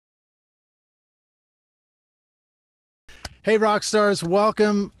Hey, rock stars,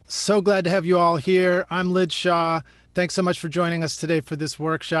 welcome. So glad to have you all here. I'm Lij Shaw. Thanks so much for joining us today for this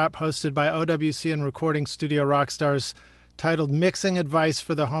workshop hosted by OWC and Recording Studio Rockstars titled Mixing Advice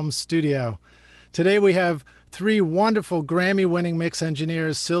for the Home Studio. Today we have three wonderful Grammy-winning mix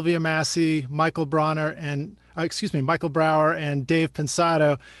engineers, Sylvia Massy, Michael Brauer and Dave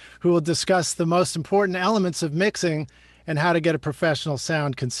Pensado, who will discuss the most important elements of mixing and how to get a professional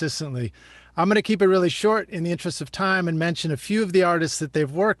sound consistently. I'm going to keep it really short in the interest of time and mention a few of the artists that they've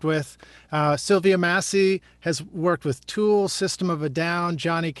worked with. Sylvia Massy has worked with Tool, System of a Down,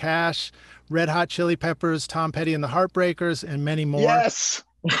 Johnny Cash, Red Hot Chili Peppers, Tom Petty and the Heartbreakers, and many more. Yes,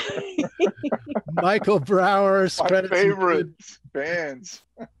 Michael Brower's my credits favorite include bands.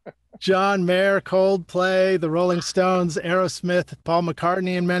 John Mayer, Coldplay, the Rolling Stones, Aerosmith, Paul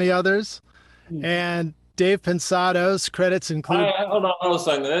McCartney, and many others. And Dave Pensado's credits include. Hold on a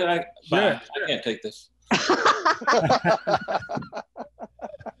second. Sure. I can't take this.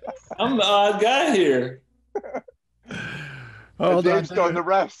 I'm the odd guy here. Hold on, Dave's done the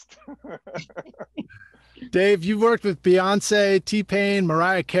rest. Dave, you've worked with Beyonce, T-Pain,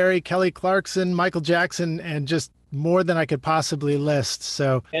 Mariah Carey, Kelly Clarkson, Michael Jackson, and just more than I could possibly list.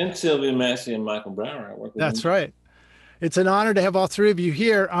 So, And Sylvia Massy and Michael Brauer. I work with that's them. right. It's an honor to have all three of you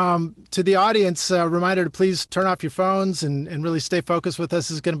here. To the audience, reminder to please turn off your phones and really stay focused with us.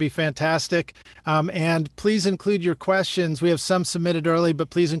 This is going to be fantastic. And please include your questions. We have some submitted early,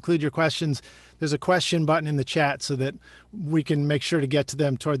 but please include your questions. There's a question button in the chat so that we can make sure to get to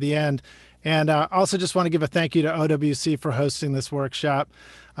them toward the end. And also just want to give a thank you to OWC for hosting this workshop.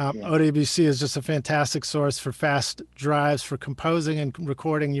 OWC is just a fantastic source for fast drives for composing and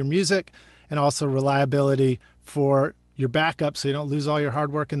recording your music, and also reliability for your backup so you don't lose all your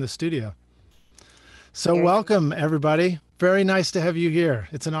hard work in the studio. So welcome, everybody. Very nice to have you here.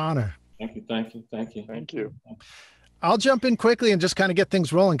 It's an honor. Thank you. Thank you. I'll jump in quickly and just kind of get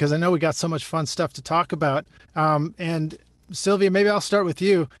things rolling because I know we got so much fun stuff to talk about. And Sylvia, maybe I'll start with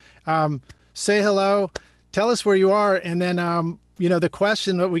you. Say hello, tell us where you are, and then the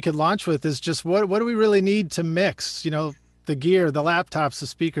question that we could launch with is just what do we really need to mix? The gear, the laptops, the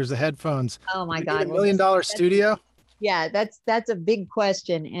speakers, the headphones. Oh my God. $1 million studio? Yeah, that's a big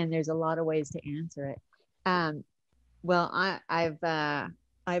question, and there's a lot of ways to answer it.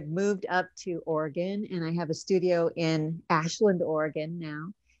 I've moved up to Oregon, and I have a studio in Ashland, Oregon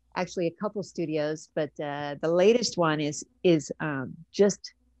now. Actually, a couple studios, but the latest one is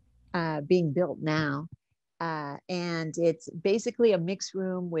just being built now, and it's basically a mix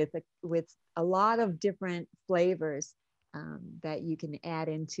room with a lot of different flavors that you can add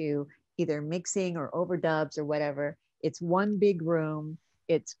into either mixing or overdubs or whatever. It's one big room.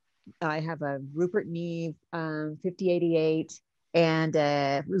 I have a Rupert Neve 5088 and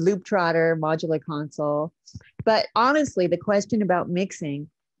a Loop Trotter modular console. But honestly, the question about mixing,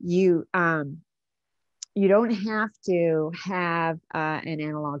 you don't have to have an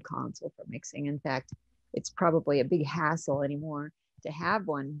analog console for mixing. In fact, it's probably a big hassle anymore to have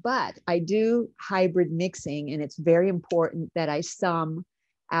one. But I do hybrid mixing, and it's very important that I sum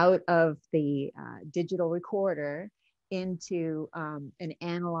out of the digital recorder into an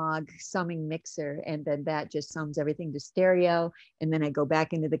analog summing mixer, and then that just sums everything to stereo, and then I go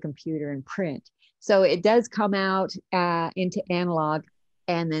back into the computer and print. So it does come out into analog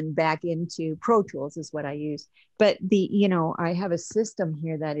and then back into Pro Tools is what I use. But I have a system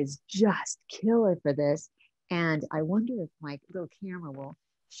here that is just killer for this, and I wonder if my little camera will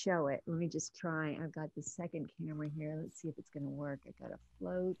show it. Let me just try. I've got the second camera here. Let's see if it's going to work. I got a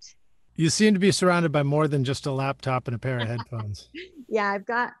float. You seem to be surrounded by more than just a laptop and a pair of headphones. Yeah,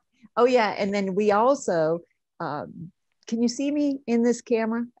 oh yeah. And then we also, can you see me in this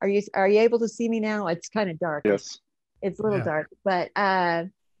camera? Are you able to see me now? It's kind of dark. Yes. It's a little dark, but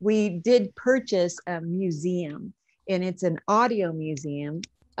we did purchase a museum, and it's an audio museum.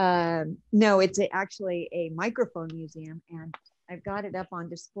 No, it's actually a microphone museum, and I've got it up on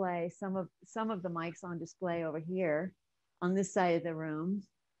display. Some of the mics on display over here on this side of the room.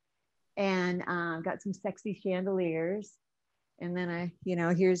 And got some sexy chandeliers, and then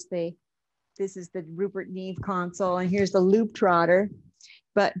this is the Rupert Neve console, and here's the Loop Trotter.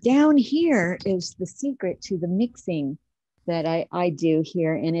 But down here is the secret to the mixing that I do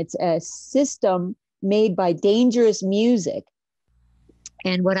here, and it's a system made by Dangerous Music.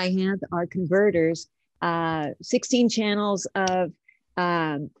 And what I have are converters, 16 channels of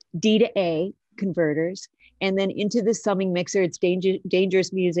D to A converters, and then into the summing mixer, it's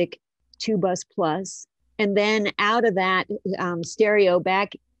Dangerous Music 2-bus plus, and then out of that stereo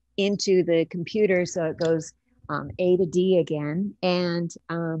back into the computer, so it goes A to D again, and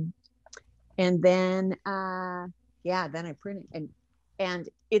then yeah, then I print it, and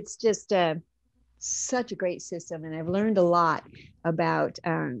it's just such a great system, and I've learned a lot about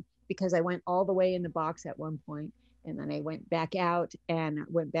because I went all the way in the box at one point, and then I went back out and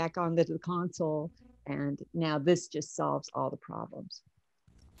went back onto the console, and now this just solves all the problems.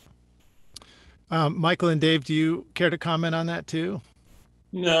 Michael and Dave, do you care to comment on that too?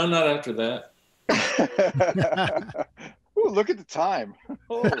 No, not after that. Ooh, look at the time.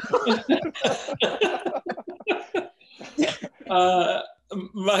 Oh.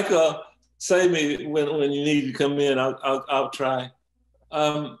 Michael, say me when you need to come in. I'll try.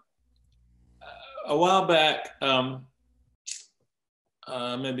 A while back,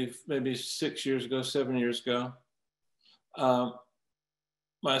 maybe 6 years ago, 7 years ago,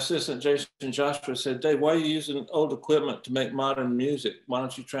 my assistant Jason Joshua said, "Dave, why are you using old equipment to make modern music? Why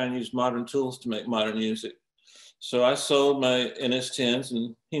don't you try and use modern tools to make modern music?" So I sold my NS10s,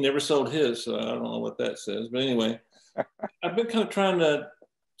 and he never sold his, so I don't know what that says. But anyway, I've been kind of trying to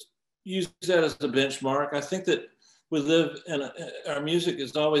use that as a benchmark. I think that we live in our music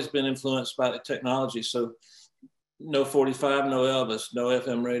has always been influenced by the technology. So no 45, no Elvis, no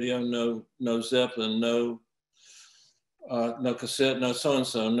FM radio, no Zeppelin, no cassette, no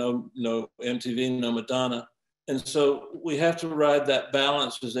so-and-so, no MTV, no Madonna. And so we have to ride that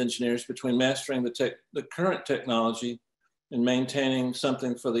balance as engineers between mastering the current technology and maintaining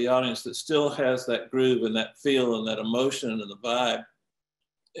something for the audience that still has that groove and that feel and that emotion and the vibe.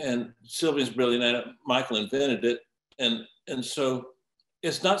 And Sylvia's brilliant at it. Michael invented it. And so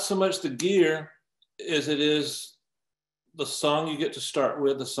it's not so much the gear as it is the song you get to start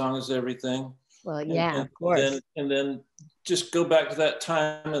with. The song is everything. Well, yeah, of course. And then just go back to that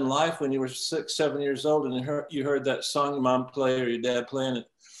time in life when you were 6, 7 years old and you heard that song your mom play or your dad playing it.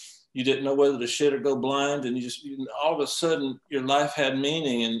 You didn't know whether to shit or go blind. And all of a sudden your life had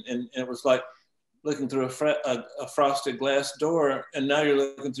meaning. And it was like looking through a frosted glass door. And now you're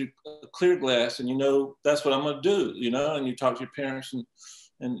looking through a clear glass and you know, that's what I'm going to do, you know, and you talk to your parents and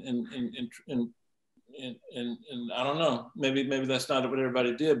I don't know, maybe that's not what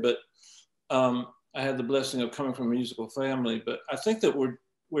everybody did, but I had the blessing of coming from a musical family. But I think that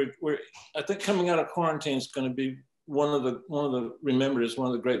I think coming out of quarantine is going to be one of the remembered as one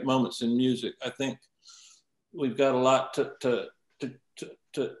of the great moments in music. I think we've got a lot to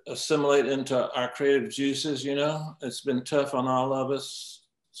assimilate into our creative juices. You know, it's been tough on all of us,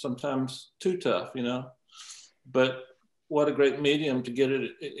 sometimes too tough. You know, but what a great medium to get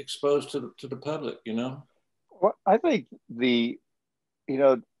it exposed to the public. You know. Well, I think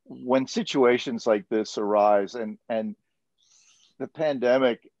when situations like this arise, and the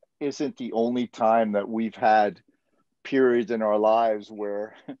pandemic isn't the only time that we've had periods in our lives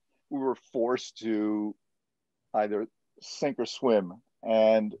where we were forced to either sink or swim,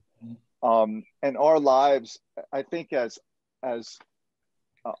 and our lives, I think as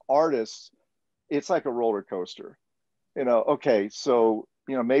artists, it's like a roller coaster. Okay, so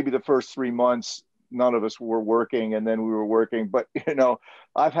maybe the first 3 months none of us were working, and then we were working, but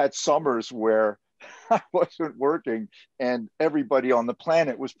I've had summers where I wasn't working and everybody on the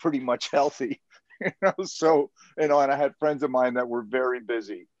planet was pretty much healthy. So and I had friends of mine that were very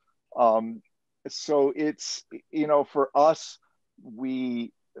busy. So it's for us,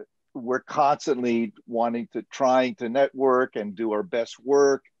 we're constantly trying to network and do our best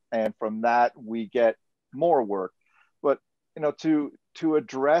work, and from that we get more work. But to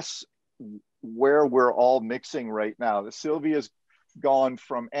address where we're all mixing right now, Sylvia's gone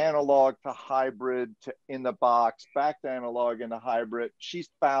from analog to hybrid to in the box, back to analog into hybrid. She's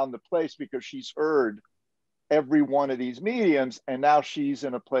found the place because she's heard every one of these mediums, and now she's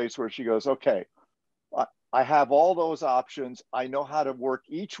in a place where she goes, okay, I have all those options. I know how to work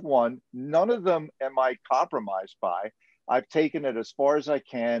each one. None of them am I compromised by. I've taken it as far as I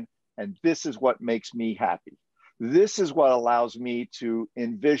can, and this is what makes me happy. This is what allows me to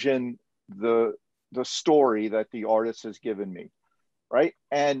envision the story that the artist has given me, right?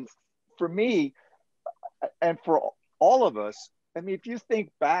 And for me, and for all of us, I mean, if you think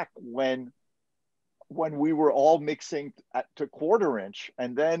back when we were all mixing to quarter inch,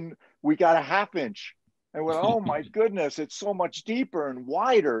 and then we got a half inch, and went, oh my goodness, it's so much deeper and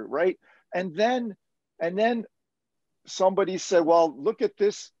wider, right? And then somebody said, well, look at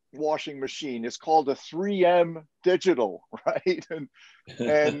this washing machine. It's called a 3M digital, right?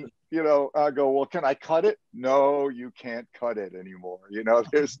 And I go, well, can I cut it? No, you can't cut it anymore.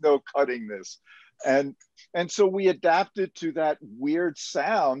 There's no cutting this. And so we adapted to that weird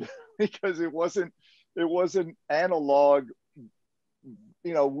sound because it wasn't analog.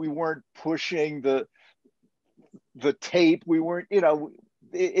 We weren't pushing the tape. We weren't,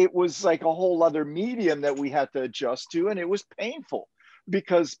 it was like a whole other medium that we had to adjust to, and it was painful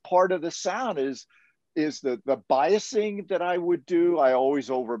because part of the sound is the biasing that I would do. I always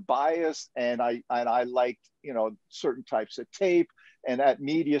over biased, and I liked, you know, certain types of tape. And at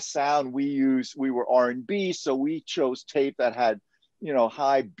Media Sound, we were R&B, so we chose tape that had, you know,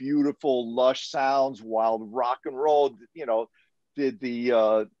 high, beautiful, lush sounds, while rock and roll, you know, did the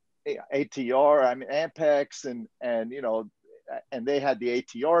ATR, I mean Ampex, and you know, and they had the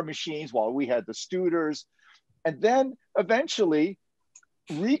ATR machines while we had the Studers. And then eventually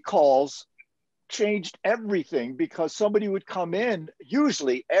recalls changed everything because somebody would come in.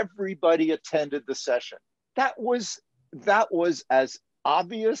 Usually everybody attended the session. That was as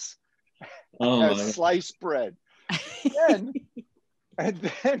obvious as sliced bread.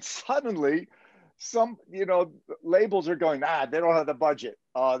 And then suddenly some, you know, labels are going, they don't have the budget.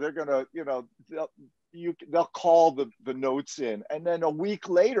 They're gonna, you know, they'll call the notes in, and then a week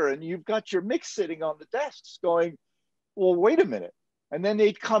later, and you've got your mix sitting on the desks going, well, wait a minute. And then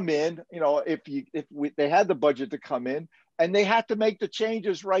they'd come in, you know, they had the budget to come in, and they had to make the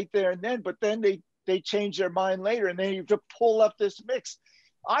changes right there and then, but then they changed their mind later, and then you have to pull up this mix.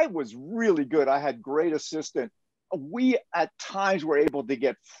 I was really good. I had great assistant. We at times were able to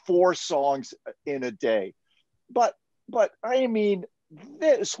get 4 songs in a day. But I mean,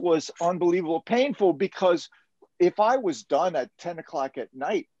 this was unbelievable painful, because if I was done at 10 o'clock at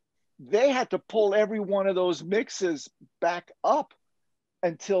night, they had to pull every one of those mixes back up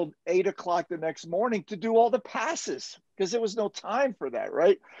until 8 o'clock the next morning to do all the passes, because there was no time for that,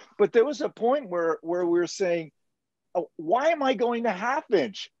 right? But there was a point where we were saying, oh, why am I going to half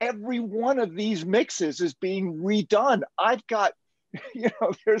inch? Every one of these mixes is being redone. I've got, you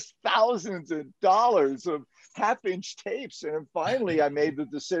know, there's thousands of dollars of half inch tapes. And finally I made the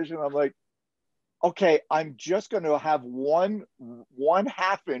decision. I'm like, okay, I'm just going to have one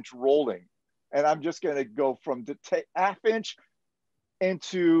half inch rolling. And I'm just going to go from the half inch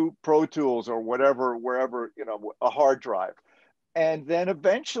into Pro Tools or whatever, wherever, you know, a hard drive. And then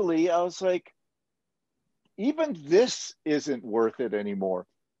eventually I was like, even this isn't worth it anymore.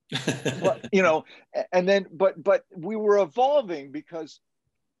 But, you know, and then, but we were evolving, because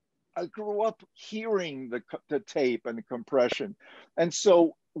I grew up hearing the tape and the compression. And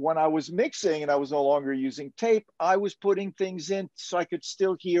so when I was mixing and I was no longer using tape, I was putting things in so I could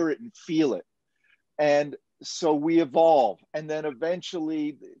still hear it and feel it. And so we evolved. And then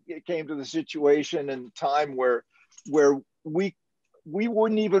eventually it came to the situation and time where we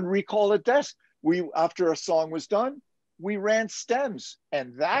wouldn't even recall a desk. After a song was done, we ran stems,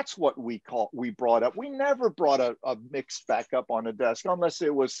 and that's what we brought up. We never brought a mix back up on a desk unless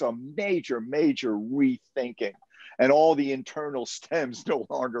there was some major rethinking and all the internal stems no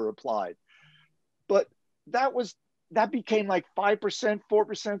longer applied. But that became like 5%, 4%,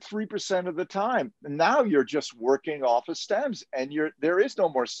 3% of the time. And now you're just working off of stems, and there is no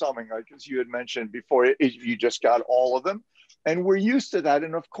more summing, like as you had mentioned before. You just got all of them, and we're used to that.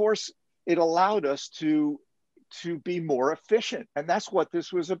 And of course, it allowed us to be more efficient. And that's what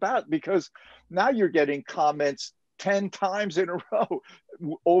this was about, because now you're getting comments 10 times in a row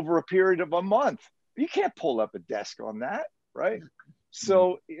over a period of a month. You can't pull up a desk on that, right?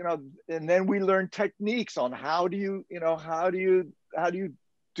 So, you know, and then we learned techniques on how do you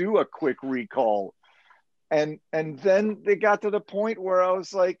do a quick recall. And then they got to the point where I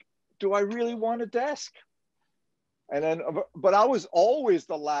was like, do I really want a desk? And then, but I was always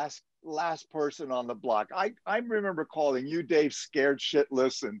the last person on the block. I remember calling you, Dave, scared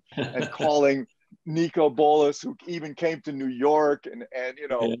shitless, and calling Nico Bolas, who even came to New York, and you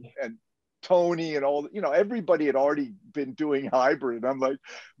know, and Tony and all, you know, everybody had already been doing hybrid. I'm like,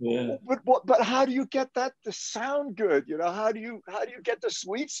 but how do you get that to sound good? You know, how do you get the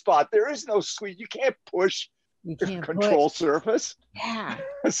sweet spot? There is no sweet. You can't push. You can't control surface. Yeah.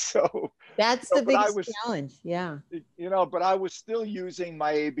 So that's the biggest challenge. Yeah. You know, but I was still using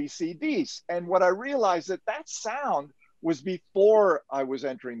my ABCDs. And what I realized that sound was before I was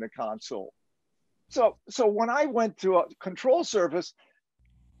entering the console. So when I went to a control surface,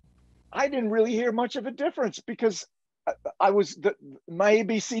 I didn't really hear much of a difference, because my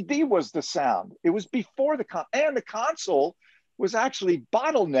ABCD was the sound. It was before the console was actually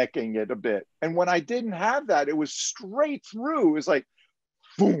bottlenecking it a bit. And when I didn't have that, it was straight through. It was like,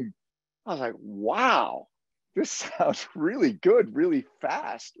 boom. I was like, wow, this sounds really good, really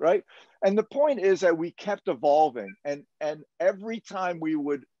fast, right? And the point is that we kept evolving. And every time we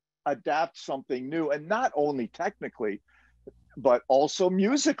would adapt something new, and not only technically, but also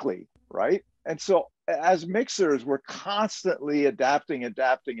musically, right? And so as mixers, we're constantly adapting.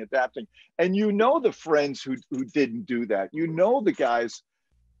 And you know the friends who didn't do that. You know the guys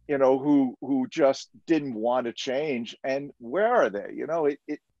who just didn't want to change. And where are they?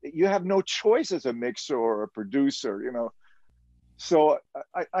 You have no choice as a mixer or a producer. So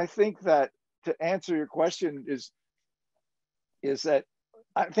I think that, to answer your question, is that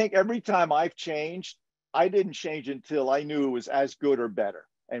I think every time I've changed, I didn't change until I knew it was as good or better.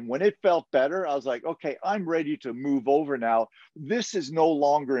 And when it felt better, I was like, okay, I'm ready to move over now. This is no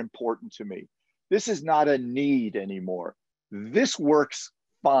longer important to me. This is not a need anymore. This works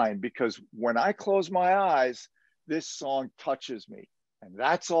fine, because when I close my eyes, this song touches me. And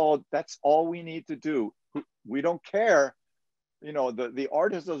that's all we need to do. We don't care. The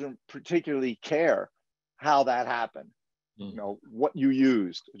artist doesn't particularly care how that happened, what you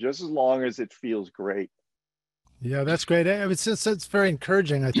used, just as long as it feels great. Yeah, that's great. It's very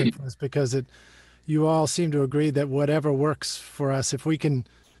encouraging, I think, for us, because you all seem to agree that whatever works for us, if we can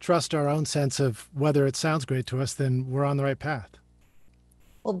trust our own sense of whether it sounds great to us, then we're on the right path.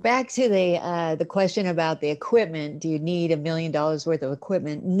 Well, back to the question about the equipment. Do you need $1 million worth of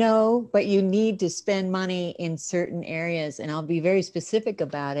equipment? No, but you need to spend money in certain areas, and I'll be very specific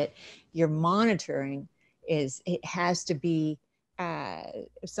about it. Your monitoring it has to be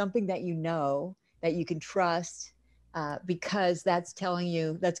something that that you can trust, because that's giving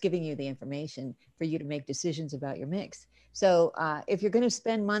you the information for you to make decisions about your mix. So if you're going to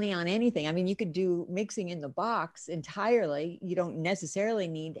spend money on anything, I mean, you could do mixing in the box entirely. You don't necessarily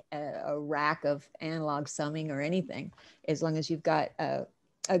need a rack of analog summing or anything, as long as you've got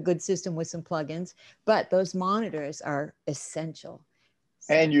a good system with some plugins. But those monitors are essential.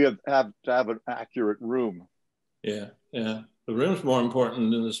 So. And you have to have an accurate room. Yeah. The room's more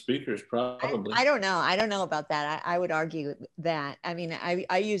important than the speakers, probably. I don't know. I don't know about that. I would argue that. I mean,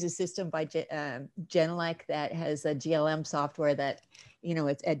 I use a system by Genelec that has a GLM software that,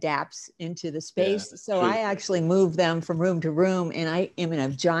 it adapts into the space. Yeah, so true. I actually move them from room to room, and I am in a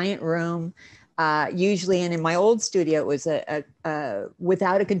giant room, usually. And in my old studio, it was a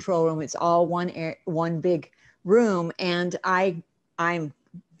without a control room. It's all one big room, and I'm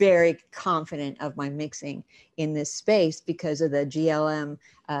very confident of my mixing in this space because of the GLM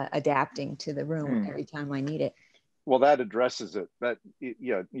adapting to the room every time I need it. Well, that addresses it.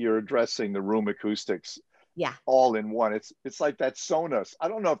 You're addressing the room acoustics. Yeah. All in one. It's like that Sonos. I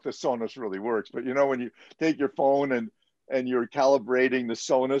don't know if the Sonos really works, but when you take your phone and you're calibrating the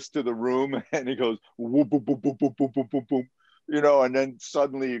Sonos to the room, and it goes whoop, boop, boop, boop, boop, boop, boop, boop, boop, and then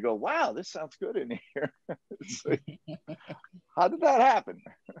suddenly you go, wow, this sounds good in here. Like, how did that happen?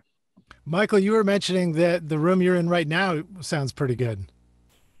 Michael, you were mentioning that the room you're in right now sounds pretty good.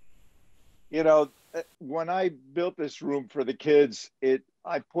 When I built this room for the kids,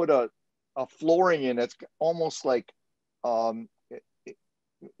 I put a flooring in. It's almost like,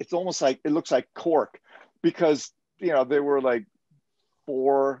 it's almost like, it looks like cork, because, they were like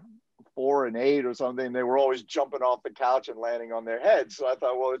 4 and 8 or something. They were always jumping off the couch and landing on their heads. So I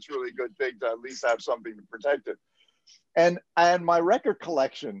thought, well, it's really a good thing to at least have something to protect it. And my record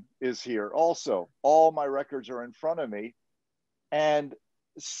collection is here also. All my records are in front of me. And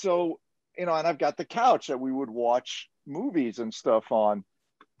so, and I've got the couch that we would watch movies and stuff on.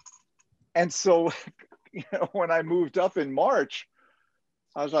 And so, when I moved up in March,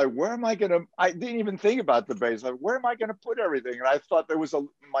 I was like, I didn't even think about the bass. Like, where am I going to put everything? And I thought there was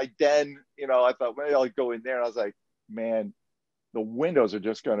my den, I thought, maybe I'll go in there. And I was like, man, the windows are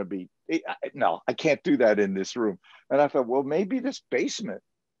just going to be, no, I can't do that in this room. And I thought, well, maybe this basement.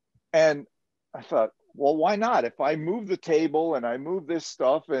 And I thought, well, why not? If I move the table and I move this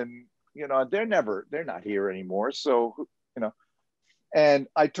stuff, and, they're not here anymore. So, and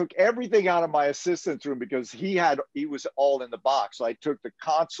I took everything out of my assistant's room, because he was all in the box. So I took the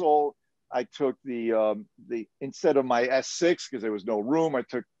console, I took the instead of my S6, because there was no room,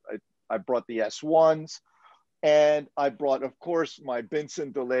 I brought the S1s, and I brought, of course, my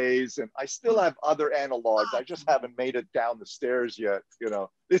Benson delays, and I still have other analogs. I just haven't made it down the stairs yet.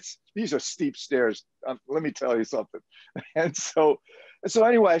 These are steep stairs. Let me tell you something. And so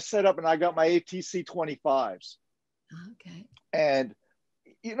anyway, I set up and I got my ATC 25s. Okay. And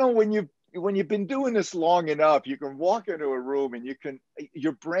when you've been doing this long enough, you can walk into a room and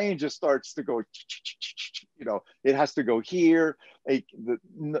your brain just starts to go, it has to go here.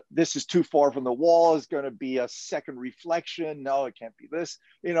 This is too far from the wall. Is going to be a second reflection. No, it can't be this,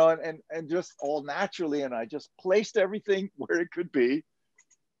 and just all naturally. And I just placed everything where it could be.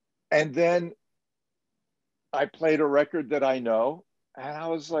 And then I played a record that I know, and I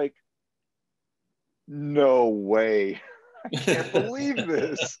was like, no way. I can't believe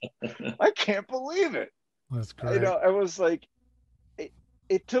this. I can't believe it. That's great. I was like,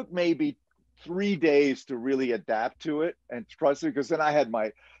 it took maybe 3 days to really adapt to it and trust it, because then I had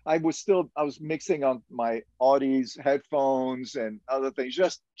I was mixing on my Audis headphones and other things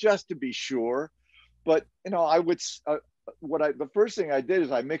just to be sure. But I would the first thing I did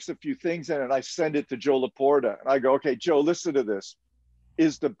is I mixed a few things in and I send it to Joe Laporta and I go, okay, Joe, listen to this.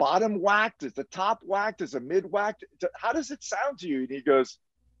 Is the bottom whacked? Is the top whacked? Is the mid whacked? How does it sound to you? And he goes,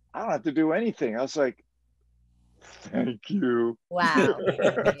 I don't have to do anything. I was like, thank you. Wow.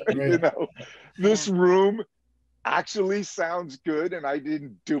 This room actually sounds good and I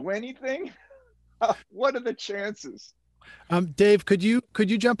didn't do anything. What are the chances? Dave, could you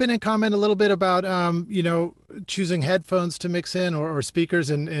jump in and comment a little bit about choosing headphones to mix in or speakers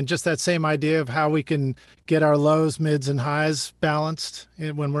and just that same idea of how we can get our lows, mids, and highs balanced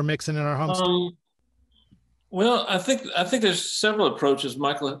when we're mixing in our homes? Well, I think there's several approaches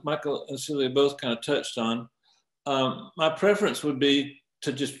Michael and Sylvia both kind of touched on. My preference would be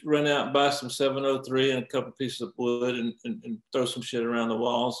to just run out and buy some 703 and a couple pieces of wood and throw some shit around the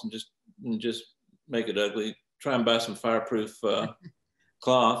walls and just make it ugly. Try and buy some fireproof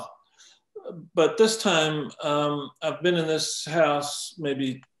cloth. But this time, I've been in this house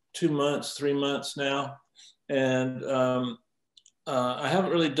maybe 2 months, 3 months now, and I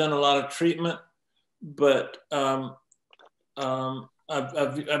haven't really done a lot of treatment, but I've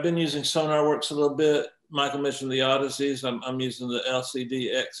been using SonarWorks a little bit. Michael mentioned the Odysseys. I'm using the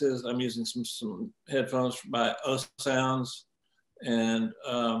LCD X's. I'm using some headphones by O Sounds and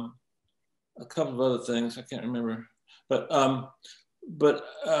a couple of other things I can't remember, but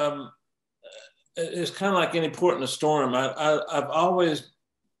it's kind of like any port in a storm. I've always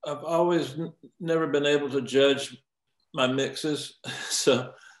never been able to judge my mixes,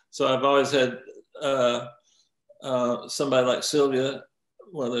 so I've always had somebody like Sylvia.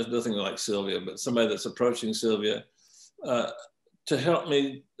 Well, there's nothing like Sylvia, but somebody that's approaching Sylvia to help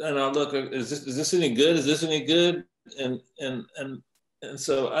me. And I'll look, is this any good? Is this any good? And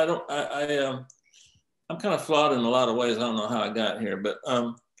so I'm kind of flawed in a lot of ways. I don't know how I got here, but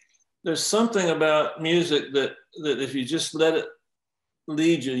there's something about music that if you just let it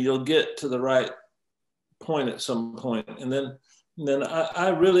lead you, you'll get to the right point at some point. And then I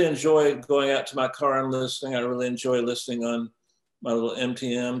really enjoy going out to my car and listening. I really enjoy listening on my little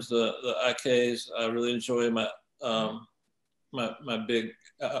MTMs, the IKs. I really enjoy my my big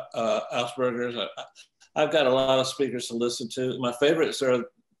Ausbergers. I've got a lot of speakers to listen to. My favorites are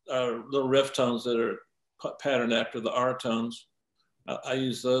little riff tones that are patterned after the R tones. I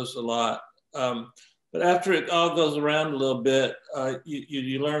use those a lot. But after it all goes around a little bit,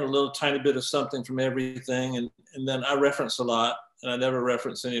 you learn a little tiny bit of something from everything. And then I reference a lot, and I never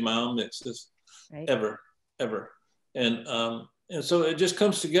reference any of my own mixes, right. ever. And so it just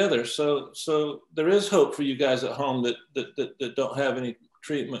comes together. So there is hope for you guys at home that don't have any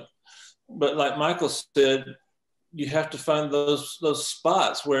treatment. But like Michael said, you have to find those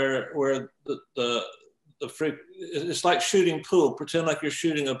spots where the it's like shooting pool. Pretend like you're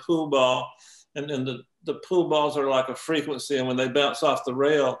shooting a pool ball, and the pool balls are like a frequency, and when they bounce off the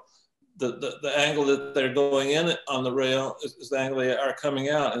rail, the angle that they're going in on the rail is the angle they are coming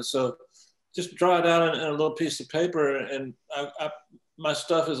out. And so just draw it out in a little piece of paper, and my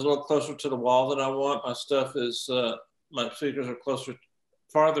stuff is a little closer to the wall than I want. My stuff is my speakers are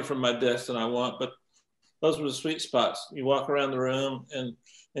farther from my desk than I want, but those were the sweet spots. You walk around the room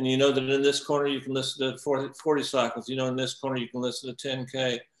and you know that in this corner you can listen to 40 cycles. You know, in this corner you can listen to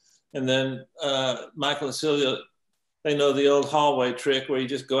 10K. And then Michael and Sylvia, they know the old hallway trick where you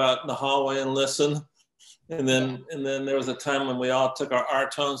just go out in the hallway and listen. And then there was a time when we all took our R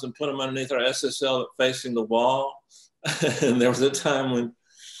tones and put them underneath our SSL facing the wall. And there was a time when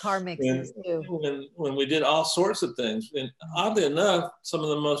car mixes too. When we did all sorts of things. And oddly enough, some of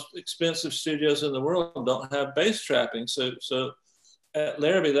the most expensive studios in the world don't have bass trapping. So at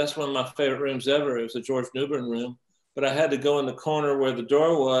Larrabee, that's one of my favorite rooms ever. It was the George Newbern room. But I had to go in the corner where the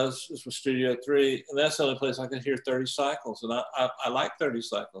door was. This was Studio 3. And that's the only place I could hear 30 cycles. And I like 30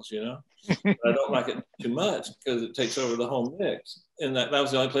 cycles, you know. But I don't like it too much because it takes over the whole mix. And that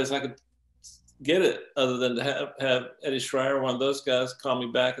was the only place I could get it, other than to have Eddie Schreier, one of those guys, call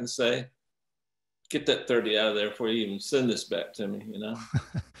me back and say, get that 30 out of there before you even send this back to me, you know?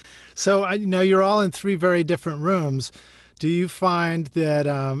 So I know you're all in 3 very different rooms. Do you find that,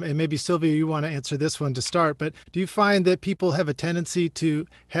 and maybe Sylvia, you want to answer this one to start, but do you find that people have a tendency to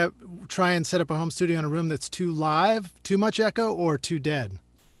try and set up a home studio in a room that's too live, too much echo, or too dead?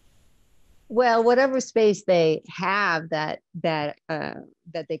 Well, whatever space they have that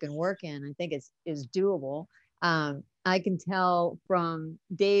they can work in, I think is doable. I can tell from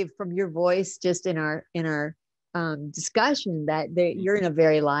Dave, from your voice, just in our discussion that you're in a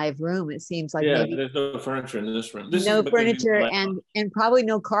very live room. It seems like Yeah, maybe there's no furniture in this room. This is no gonna be furniture my and probably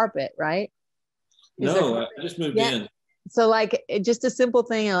no carpet, right? Is there no, carpet? I just moved Yeah. in. So like just a simple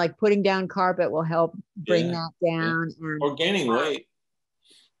thing like putting down carpet will help bring Yeah, that yeah. down. And Or gaining weight.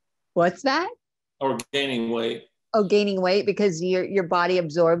 what's that? Or gaining weight. Oh, gaining weight because your body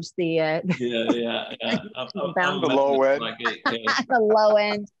absorbs the Yeah, yeah, yeah. I'm The low end. like 8K. the low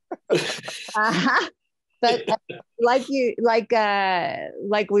end. But like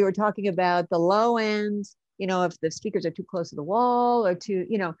we were talking about the low end, you know, if the speakers are too close to the wall or too,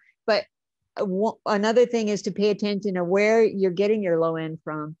 you know, but another thing is to pay attention to where you're getting your low end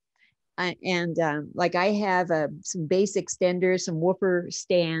from. And like I have some bass extenders, some woofer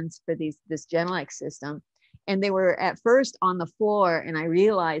stands for this Genelec system. And they were at first on the floor. And I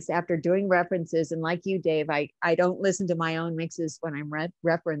realized after doing references, and like you, Dave, I don't listen to my own mixes when I'm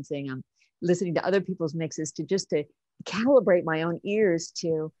referencing. I'm listening to other people's mixes to calibrate my own ears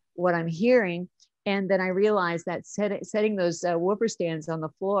to what I'm hearing. And then I realized that setting those woofer stands on the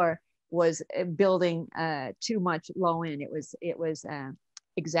floor was building too much low end. It was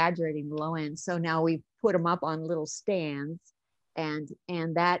exaggerating the low end. So now we put them up on little stands, and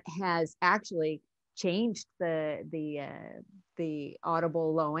that has actually changed the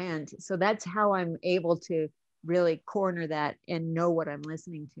audible low end. So that's how I'm able to really corner that and know what I'm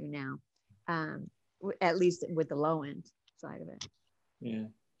listening to now, at least with the low end side of it. Yeah,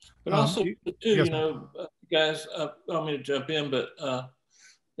 but also too, yes, you know, guys, I don't mean to jump in, but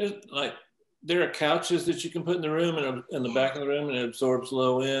there's like there are couches that you can put in the room and in the back of the room, and it absorbs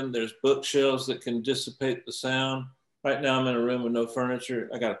low end. There's bookshelves that can dissipate the sound. Right now, I'm in a room with no furniture.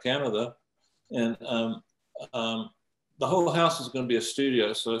 I got a piano though, and the whole house is going to be a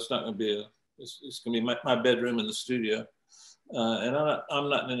studio, so it's not going to be it's going to be my bedroom in the studio. And I'm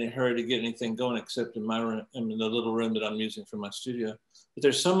not in any hurry to get anything going except in my room, in the little room that I'm using for my studio. But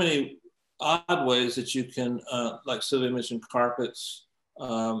there's so many odd ways that you can, like Sylvia mentioned, carpets.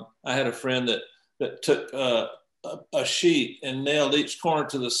 I had a friend that took a sheet and nailed each corner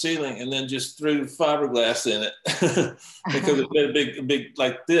to the ceiling and then just threw fiberglass in it because it had a big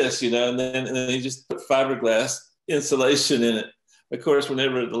like this, you know, and then he just put fiberglass insulation in it. Of course,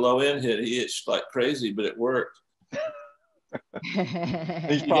 whenever the low end hit, he itched like crazy, but it worked.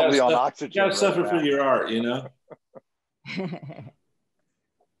 He's probably on oxygen. You gotta suffer for your art, you know.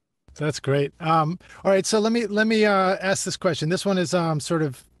 That's great. All right, so let me ask this question. This one is sort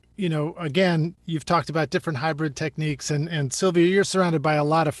of, you know, again, you've talked about different hybrid techniques, and Sylvia, you're surrounded by a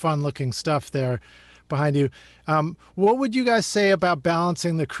lot of fun looking stuff there behind you. What would you guys say about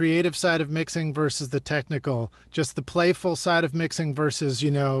balancing the creative side of mixing versus the technical, just the playful side of mixing versus,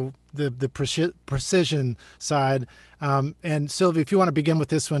 you know, the precision side? And Sylvia, if you want to begin with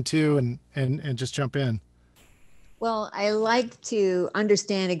this one too, and just jump in. Well, I like to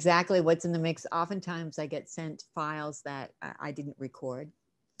understand exactly what's in the mix. Oftentimes I get sent files that I didn't record.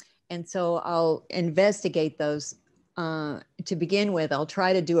 And so I'll investigate those to begin with. I'll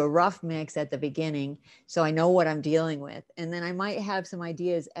try to do a rough mix at the beginning so I know what I'm dealing with. And then I might have some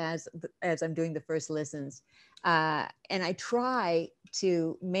ideas as I'm doing the first listens. And I try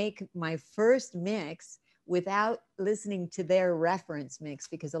to make my first mix without listening to their reference mix,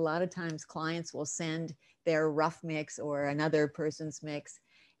 because a lot of times clients will send their rough mix or another person's mix,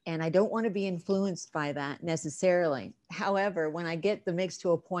 and I don't want to be influenced by that necessarily. However, when I get the mix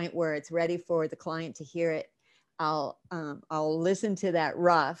to a point where it's ready for the client to hear it, I'll listen to that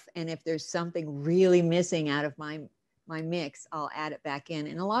rough, and if there's something really missing out of my mix, I'll add it back in.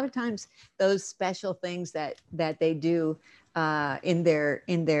 And a lot of times those special things that they do in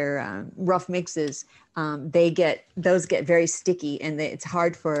their rough mixes, those get very sticky, and it's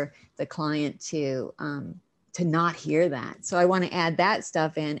hard for the client to not hear that. So I want to add that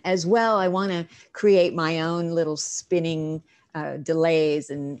stuff in as well. I want to create my own little spinning delays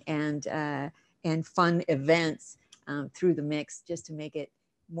and fun events through the mix, just to make it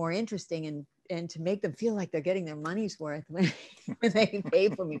more interesting and to make them feel like they're getting their money's worth when they pay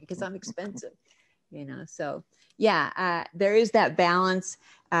for me, because I'm expensive, you know. So yeah, there is that balance.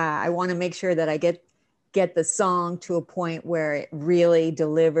 I want to make sure that I get the song to a point where it really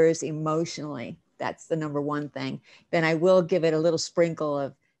delivers emotionally. That's the number one thing. Then I will give it a little sprinkle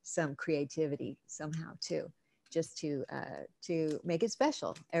of some creativity somehow too, just to make it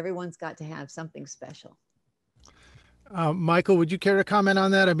special. Everyone's got to have something special. Michael, would you care to comment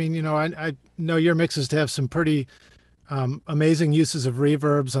on that? I mean, you know, I know your mixes to have some pretty amazing uses of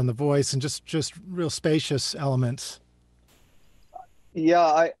reverbs on the voice and just real spacious elements.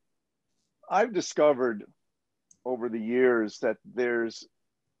 Yeah, I've discovered over the years that there's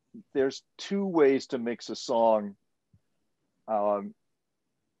there's two ways to mix a song.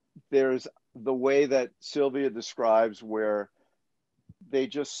 There's the way that Sylvia describes, where they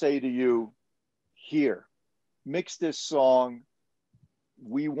just say to you, here, mix this song.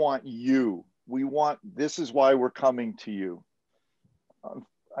 We want you. This is why we're coming to you.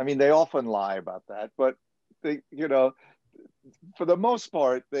 I mean, they often lie about that, but they, for the most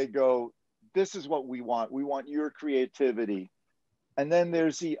part, they go, this is what we want. We want your creativity. And then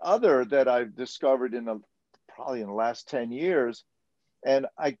there's the other that I've discovered probably in the last 10 years. And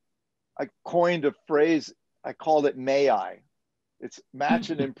I coined a phrase, I called it may I. It's match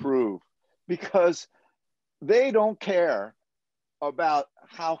and improve, because they don't care about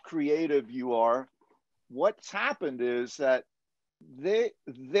how creative you are. What's happened is that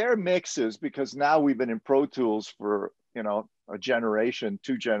their mixes, because now we've been in Pro Tools for, a generation,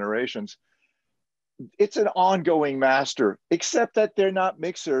 2 generations, it's an ongoing master, except that they're not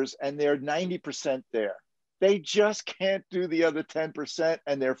mixers and they're 90% there. They just can't do the other 10%,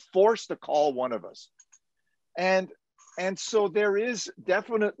 and they're forced to call one of us. And so there is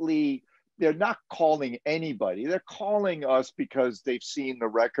definitely, they're not calling anybody. They're calling us because they've seen the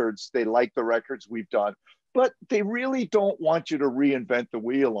records. They like the records we've done, but they really don't want you to reinvent the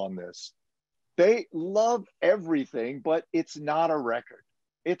wheel on this. They love everything, but it's not a record.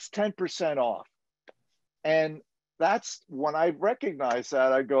 It's 10% off. And that's when I recognize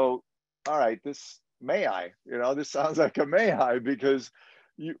that, I go, all right, this sounds like a may I, because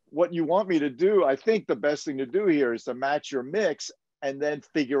what you want me to do, I think the best thing to do here is to match your mix and then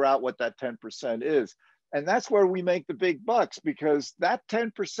figure out what that 10% is. And that's where we make the big bucks, because that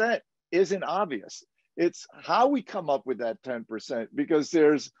 10% isn't obvious. It's how we come up with that 10%, because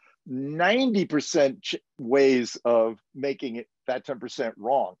there's 90% ways of making it that 10%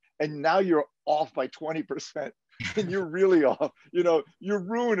 wrong. And now you're off by 20%, and you're really off. You're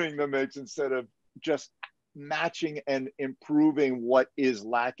ruining the mix instead of just matching and improving what is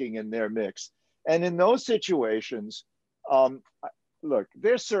lacking in their mix. And in those situations, look,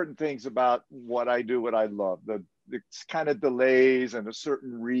 there's certain things about what I do, what I love, the kind of delays and a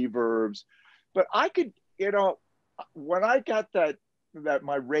certain reverbs. But I could, when I got that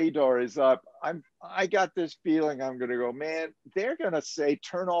my radar is up, I got this feeling I'm going to go, man, they're going to say,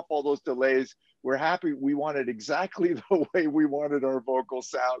 turn off all those delays. We're happy. We want it exactly the way we wanted our vocal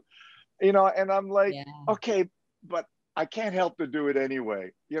sound, and I'm like, yeah. Okay, but I can't help to do it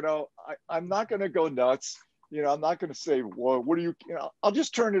anyway. I'm not going to go nuts. I'm not going to say, well, what do you, I'll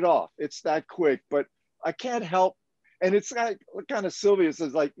just turn it off. It's that quick, but I can't help. And it's like, kind of Sylvia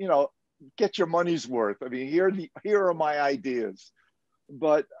says, like, get your money's worth. I mean, here are my ideas.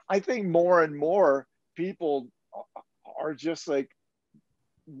 But I think more and more people are just like,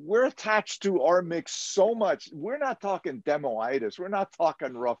 we're attached to our mix so much. We're not talking demoitis. We're not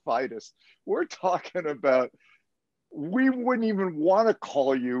talking roughitis. We're talking about, we wouldn't even want to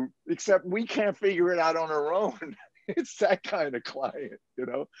call you, except we can't figure it out on our own. It's that kind of client,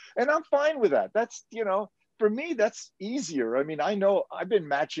 and I'm fine with that. That's, for me, that's easier. I mean, I know I've been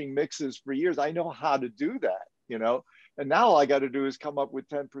matching mixes for years. I know how to do that, and now all I got to do is come up with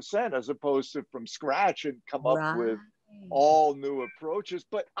 10% as opposed to from scratch and come up with all new approaches.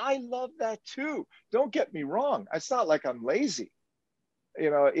 But I love that too. Don't get me wrong. It's not like I'm lazy.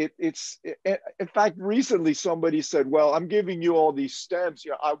 It's in fact, recently somebody said, well, I'm giving you all these stems.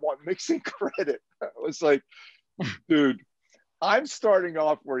 I want mixing credit. I was like, dude, I'm starting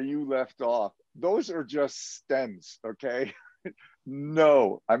off where you left off. Those are just stems, okay?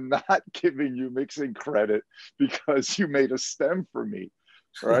 No, I'm not giving you mixing credit because you made a stem for me,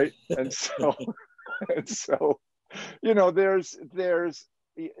 right? And so, there's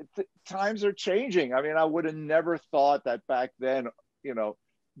times are changing. I mean, I would have never thought that back then,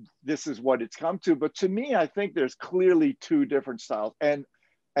 this is what it's come to. But to me, I think there's clearly 2 different styles, and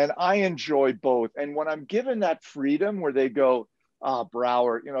I enjoy both. And when I'm given that freedom where they go,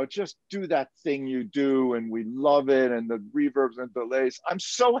 Brauer, just do that thing you do, and we love it, and the reverbs and delays, I'm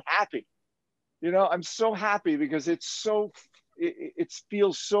so happy. I'm so happy because it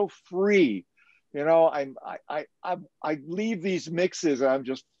feels so free. I leave these mixes and I'm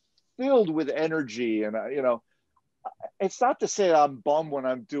just filled with energy, and it's not to say I'm bummed when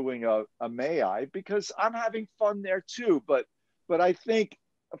I'm doing a may I, because I'm having fun there too. But I think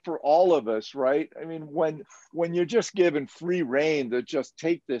for all of us, right? I mean, when you're just given free rein to just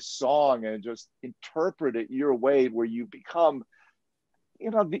take this song and just interpret it your way, where you become,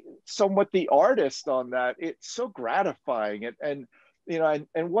 somewhat the artist on that, it's so gratifying. And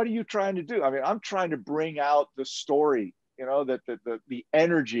what are you trying to do? I mean, I'm trying to bring out the story, that the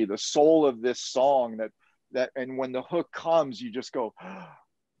energy, the soul of this song, that and when the hook comes, you just go,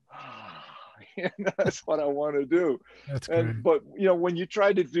 That's what I want to do. That's great. But when you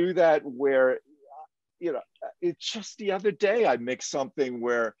try to do that, where it's just the other day I mixed something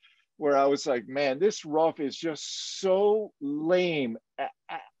where I was like, man, this rough is just so lame.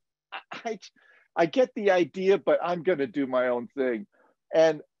 I get the idea, but I'm going to do my own thing.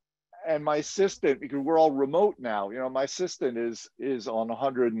 And my assistant, because we're all remote now, my assistant is on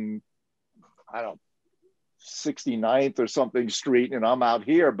 100 and I don't 69th or something street, and I'm out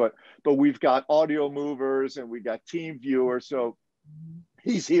here, but we've got audio movers and we got team viewer, so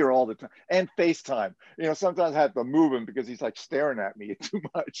he's here all the time, and FaceTime. Sometimes I have to move him because he's like staring at me too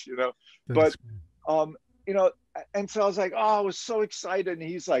much. But and so I was like, oh, I was so excited, and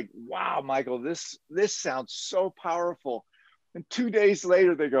he's like, wow, Michael, this sounds so powerful. And 2 days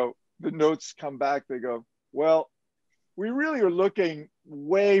later, the notes come back. They go, well, we really are looking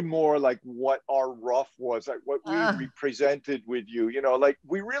way more like what our rough was, like what we presented with you, like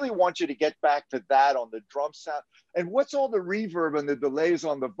we really want you to get back to that on the drum sound. And what's all the reverb and the delays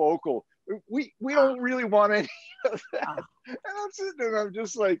on the vocal? We don't really want any of that. And I'm sitting there, I'm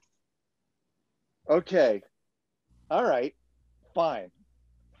just like, okay, all right, fine.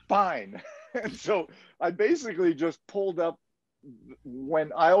 And so I basically just pulled up,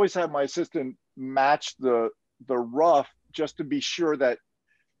 when I always have my assistant match the rough just to be sure that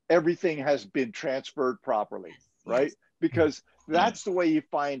everything has been transferred properly, right? Because that's the way you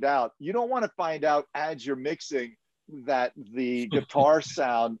find out. You don't want to find out as you're mixing that the guitar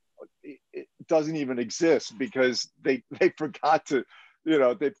sound it doesn't even exist, because they forgot to,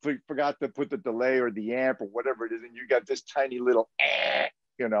 forgot to put the delay or the amp or whatever it is, and you got this tiny little,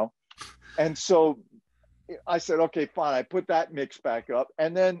 And so I said, okay, fine. I put that mix back up,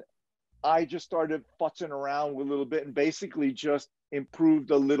 and then I just started futzing around with a little bit and basically just improved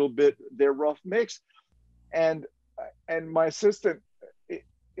a little bit their rough mix. And my assistant,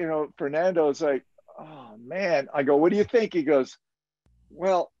 Fernando, is like, oh man. I go, what do you think? He goes,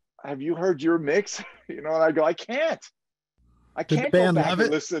 well, have you heard your mix? And I go, I can't go back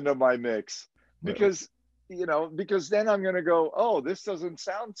and listen to my mix, because then I'm going to go, oh, this doesn't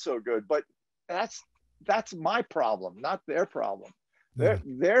sound so good. But that's my problem, not their problem.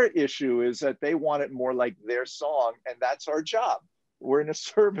 Their issue is that they want it more like their song, and that's our job. We're in a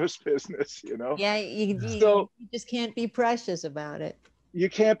service business, Yeah, you just can't be precious about it. You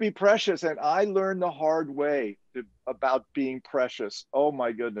can't be precious, and I learned the hard way about being precious. Oh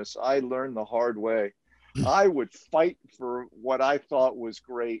my goodness, I learned the hard way. I would fight for what I thought was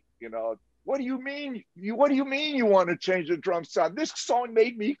great. What do you mean? What do you mean you want to change the drum sound? This song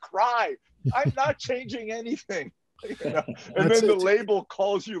made me cry. I'm not changing anything. And then the label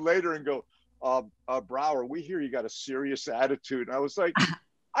calls you later and go, Brauer, we hear you got a serious attitude. And I was like,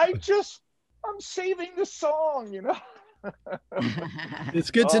 I'm saving the song,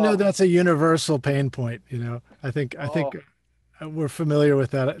 It's good to know that's a universal pain point. I think we're familiar with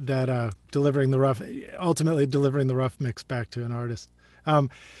that ultimately delivering the rough mix back to an artist.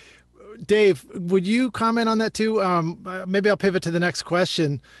 Dave, would you comment on that too? Maybe I'll pivot to the next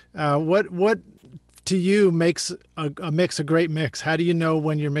question. What to you makes a mix a great mix? How do you know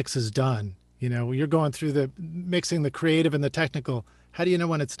when your mix is done? When you're going through the mixing the creative and the technical, how do you know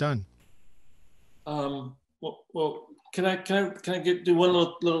when it's done? Well, can I do one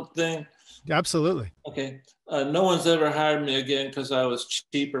little thing? Absolutely. Okay. No one's ever hired me again because I was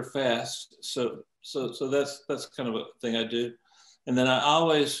cheap or fast. So that's kind of a thing I do. And then I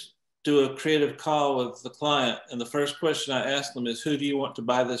always do a creative call with the client, and the first question I ask them is, who do you want to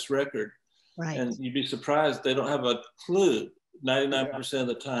buy this record? Right. And you'd be surprised, they don't have a clue 99% of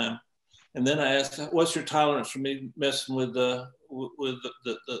the time. And then I ask, what's your tolerance for me messing with the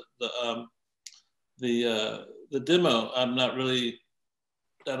demo? I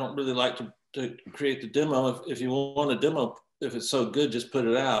don't really like to create the demo. If you want a demo, if it's so good, just put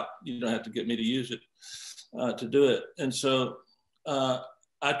it out. You don't have to get me to use it to do it. And so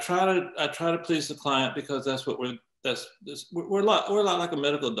I try to please the client, because that's what we're a lot like a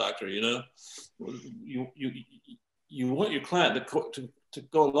medical doctor. You want your client to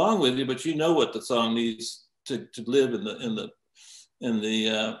go along with you, but what the song needs to live in the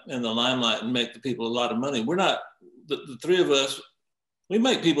limelight and make the people a lot of money. We're not the three of us. We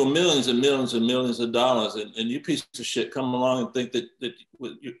make people millions and millions and millions of dollars, and you piece of shit come along and think that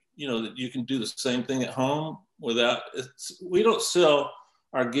you can do the same thing at home without. We don't sell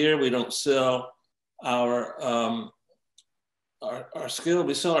our gear. We don't sell our skill.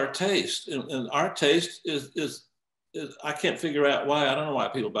 We sell our taste, and our taste is I can't figure out why. I don't know why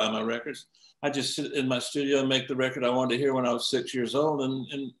people buy my records. I just sit in my studio and make the record I wanted to hear when I was 6 years old,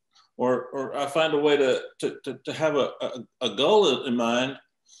 or I find a way to have a goal in mind,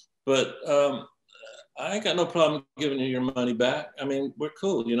 but I ain't got no problem giving you your money back. I mean, we're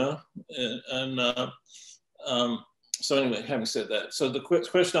cool, you know? So anyway, having said that, so the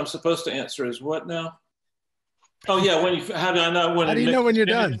question I'm supposed to answer is what now? Oh yeah, how do I know when? How do you know when you're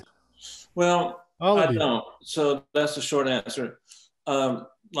done? Well, All of I you. don't. So that's the short answer.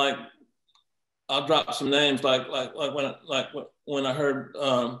 Like I'll drop some names, like when I heard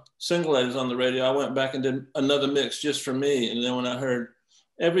Single Ladies on the radio, I went back and did another mix just for me. And then when I heard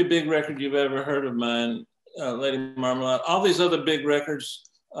every big record you've ever heard of mine, Lady Marmalade, all these other big records,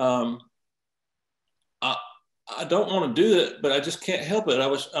 I don't want to do it, but I just can't help it.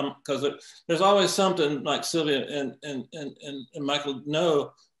 Because there's always something, like Sylvia and Michael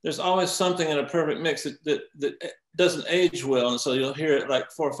know, there's always something in a perfect mix that doesn't age well. And so you'll hear it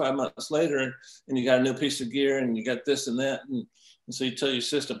like 4 or 5 months later, and you got a new piece of gear and you got this and that. And so you tell your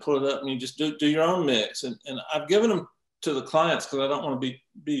assistant, pull it up, and you just do your own mix. And I've given them to the clients because I don't want to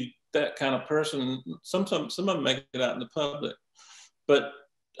be that kind of person. Sometimes some of them make it out in the public. But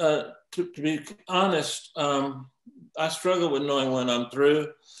to be honest, I struggle with knowing when I'm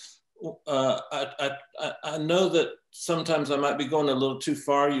through. I know that sometimes I might be going a little too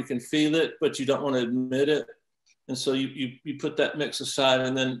far. You can feel it, but you don't want to admit it. And so you put that mix aside,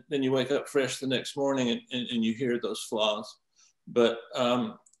 and then you wake up fresh the next morning and you hear those flaws. But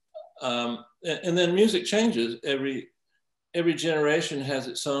and then music changes. Every generation has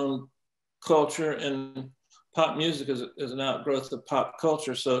its own culture, and pop music is an outgrowth of pop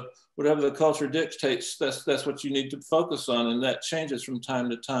culture. So whatever the culture dictates, that's what you need to focus on, and that changes from time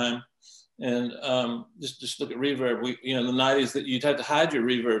to time. And just look at reverb. In the 90s, that you'd have to hide your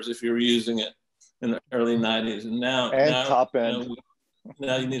reverbs if you were using it in the early 90s, and now top end.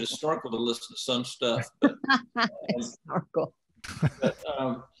 Now you need a snorkel to listen to some stuff. But, snorkel. But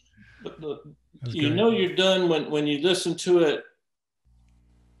you're done when you listen to it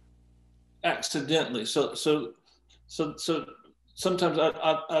accidentally. So sometimes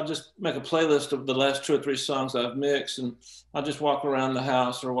I'll just make a playlist of the last 2 or 3 songs I've mixed, and I'll just walk around the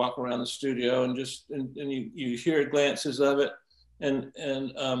house or walk around the studio and you hear glances of it, and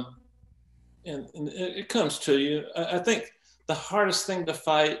it comes to you. I think the hardest thing to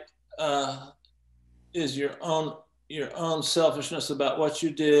fight is your own selfishness about what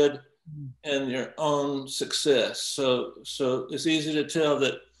you did and your own success. So it's easy to tell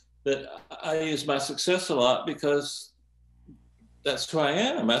that I use my success a lot because that's who I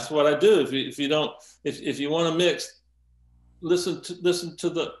am. That's what I do. If you want to mix, listen to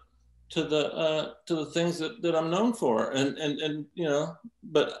the things that I'm known for, and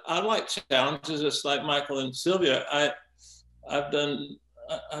But I like challenges. It's like Michael and Sylvia. I've done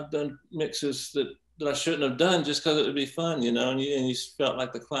mixes that I shouldn't have done just because it would be fun, and you felt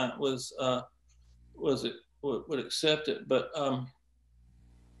like the client would accept it. But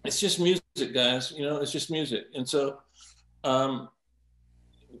it's just music, guys. It's just music, and so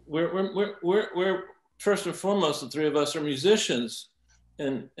we're first and foremost, the 3 of us are musicians,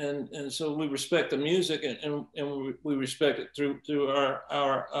 and so we respect the music, and we respect it through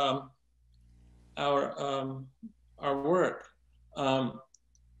our work.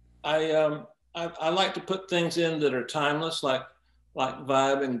 I like to put things in that are timeless, like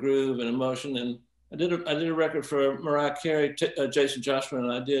vibe and groove and emotion. And I did a record for Mariah Carey, Jason Joshua,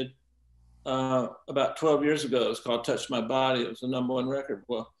 and I did about 12 years ago. It was called "Touch My Body." It was the #1 record.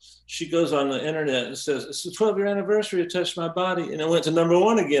 Well, she goes on the internet and says it's the 12-year anniversary of "Touch My Body," and it went to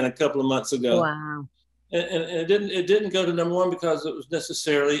 #1 again a couple of months ago. Wow! And it didn't go to #1 because it was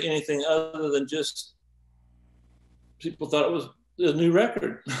necessarily anything other than just people thought it was a new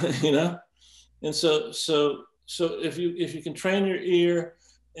record, And so if you can train your ear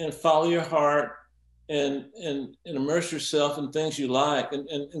and follow your heart and immerse yourself in things you like,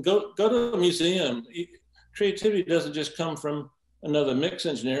 and go to a museum. Creativity doesn't just come from another mix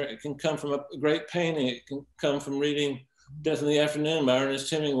engineer. It can come from a great painting. It can come from reading Death in the Afternoon by Ernest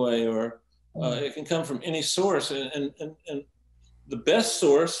Hemingway, or it can come from any source. And the best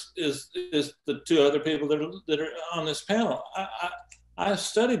source is the 2 other people that are on this panel. I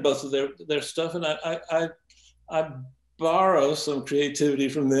study both of their stuff, and I borrow some creativity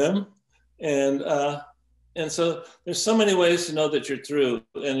from them, and so there's so many ways to know that you're through,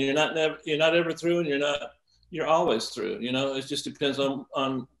 and you're not ever through, and you're always through. It just depends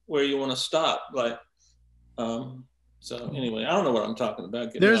on where you want to stop. So anyway, I don't know what I'm talking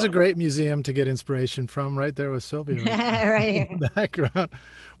about. There's a great museum to get inspiration from, right there with Sylvia. Right here. In the background.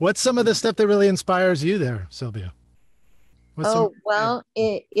 What's some of the stuff that really inspires you there, Sylvia?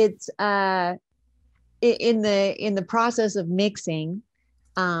 It's in the process of mixing.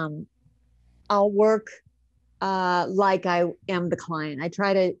 I'll work like I am the client. I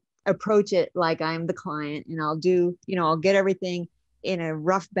try to approach it like I'm the client, and I'll do, I'll get everything in a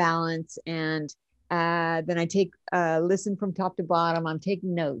rough balance, and then I take listen from top to bottom. I'm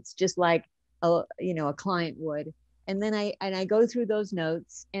taking notes just like a client would. And then I go through those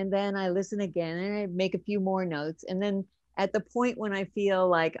notes, and then I listen again, and I make a few more notes. And then at the point when I feel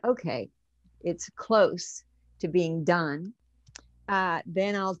like, okay, it's close to being done,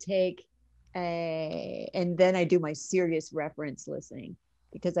 then I'll take and then I do my serious reference listening,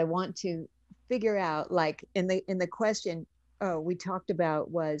 because I want to figure out, like in the question we talked about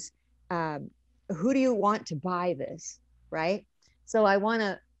was, who do you want to buy this, right? So I want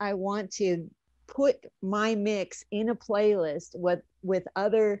to put my mix in a playlist with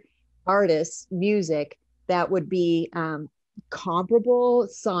other artists' music that would be comparable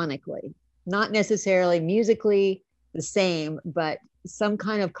sonically, not necessarily musically the same, but some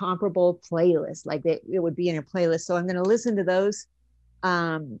kind of comparable playlist, like it would be in a playlist. So I'm going to listen to those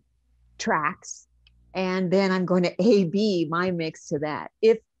tracks, and then I'm going to A/B my mix to that.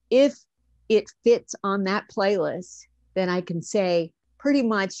 If it fits on that playlist, then I can say pretty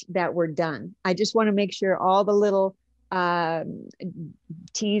much that we're done. I just want to make sure all the little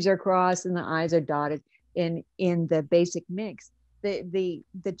T's are crossed and the I's are dotted in the basic mix. The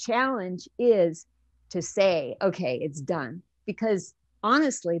challenge is to say, okay, it's done, because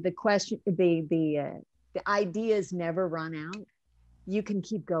honestly, the ideas never run out. You can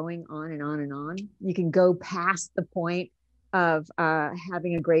keep going on and on and on. You can go past the point of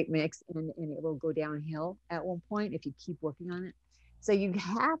having a great mix, and it will go downhill at one point if you keep working on it. So you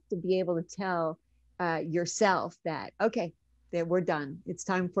have to be able to tell yourself that, okay, that we're done. It's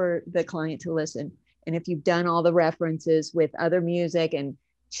time for the client to listen. And if you've done all the references with other music and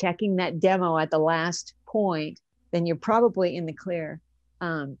checking that demo at the last point, then you're probably in the clear.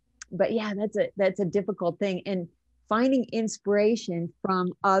 But yeah, that's a difficult thing. And finding inspiration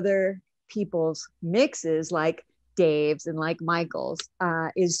from other people's mixes, like Dave's and like Michael's,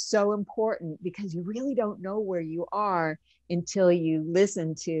 is so important, because you really don't know where you are until you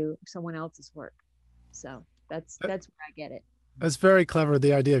listen to someone else's work. So that's where I get it. That's very clever,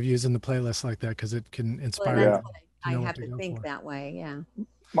 the idea of using the playlist like that, because it can inspire you. Well, I have to think that way. Yeah.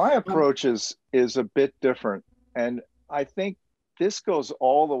 My approach is a bit different. And I think this goes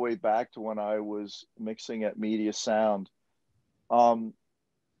all the way back to when I was mixing at Media Sound. When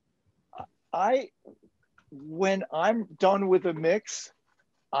I'm done with a mix,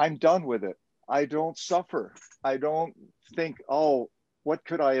 I'm done with it. I don't suffer. I don't think, oh, what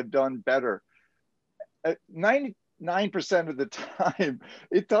could I have done better? 99% of the time,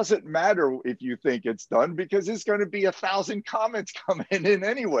 it doesn't matter if you think it's done, because there's going to be 1,000 comments coming in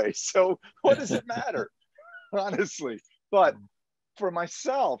anyway. So what does it matter, honestly? But for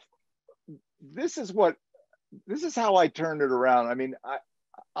myself, this is how I turned it around. I mean,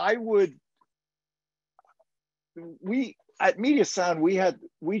 we at Media Sound,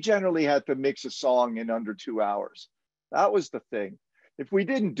 we generally had to mix a song in under 2 hours. That was the thing. If we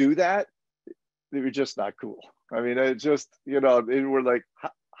didn't do that, they were just not cool. I mean, it just, we're like,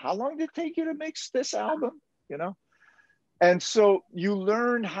 how long did it take you to mix this album? And so you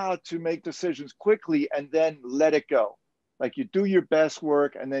learn how to make decisions quickly and then let it go. Like, you do your best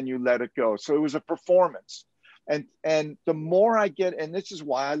work and then you let it go. So it was a performance. And the more I get, and this is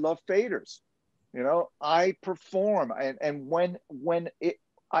why I love faders, I perform. And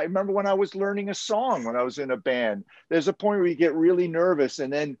I remember when I was learning a song, when I was in a band, there's a point where you get really nervous,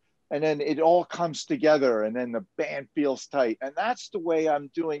 and then it all comes together, and then the band feels tight. And that's the way I'm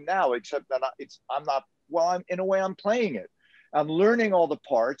doing now, except that I'm in a way, I'm playing it. I'm learning all the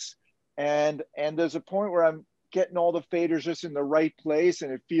parts, and there's a point where I'm getting all the faders just in the right place,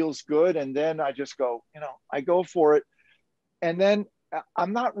 and it feels good. And then I just go, I go for it. And then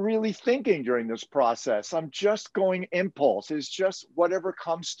I'm not really thinking during this process. I'm just going impulse. It's just whatever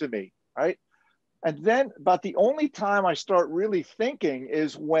comes to me, right? And then about the only time I start really thinking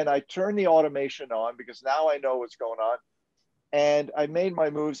is when I turn the automation on, because now I know what's going on. And I made my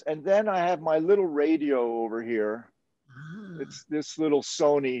moves. And then I have my little radio over here. It's this little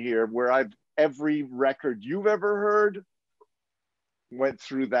Sony here, where every record you've ever heard went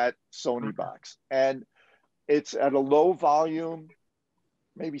through that Sony box. And it's at a low volume,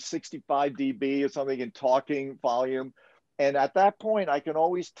 maybe 65 dB or something, in talking volume. And at that point, I can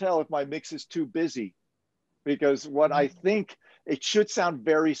always tell if my mix is too busy, because what I think, it should sound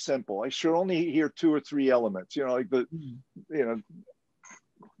very simple. I should only hear 2 or 3 elements, like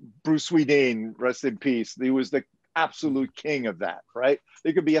Bruce Swedien, rest in peace. He was the absolute king of that, right?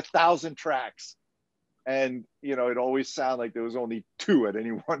 There could be 1,000 tracks, and it always sounded like there was only 2 at any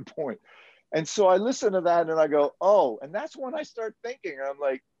one point. And so I listen to that and I go, oh, and that's when I start thinking. I'm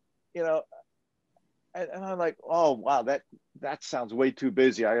like, you know, and I'm like, oh wow, that sounds way too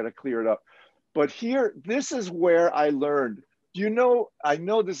busy. I got to clear it up. But here, this is where I learned. You know, I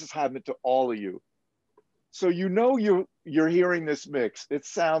know this has happened to all of you. So you know you're hearing this mix. It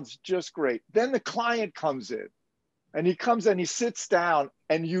sounds just great. Then the client comes in, and he comes and he sits down,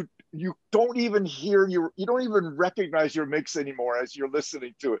 and you don't even hear you don't even recognize your mix anymore as you're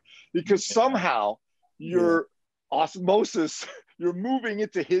listening to it, because somehow your osmosis, you're moving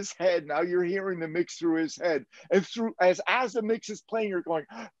into his head. Now you're hearing the mix through his head, and through as the mix is playing, you're going,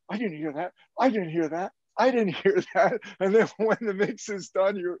 I didn't hear that, I didn't hear that, I didn't hear that. And then when the mix is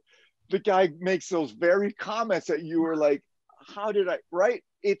done, the guy makes those very comments that you were like, how did I, right?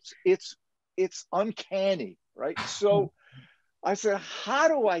 It's uncanny, right? So I said, how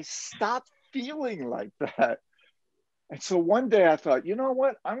do I stop feeling like that? And so one day I thought, you know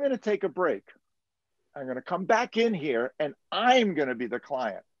what? I'm going to take a break. I'm going to come back in here and I'm going to be the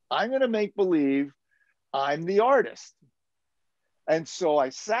client. I'm going to make believe I'm the artist. And so I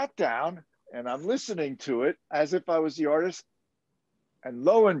sat down and I'm listening to it as if I was the artist. And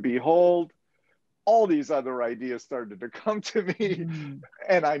lo and behold, all these other ideas started to come to me,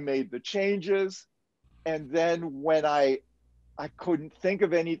 and I made the changes. And then when I couldn't think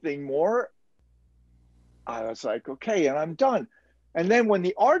of anything more, I was like, okay, and I'm done. And then when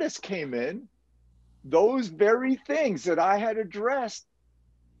the artist came in, those very things that I had addressed,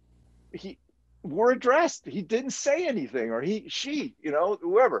 were addressed. He didn't say anything, or she,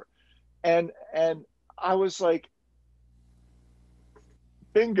 whoever. And I was like,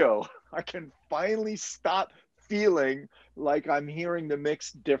 bingo, I can finally stop feeling like I'm hearing the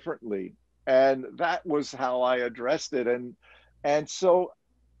mix differently. And that was how I addressed it. And so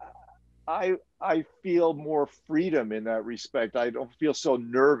I feel more freedom in that respect. I don't feel so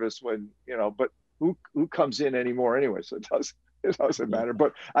nervous when, but who comes in anymore anyway, so it doesn't matter.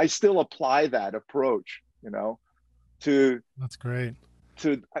 But I still apply that approach, to That's great.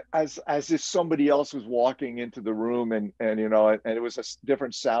 As if somebody else was walking into the room, and it was a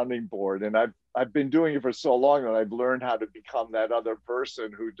different sounding board. And I've been doing it for so long that I've learned how to become that other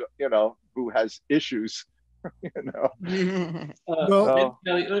person who has issues. Well,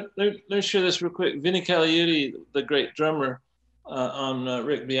 let me share this real quick. Vinnie Caliuti, the great drummer, on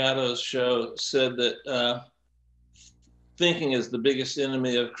Rick Beato's show, said that thinking is the biggest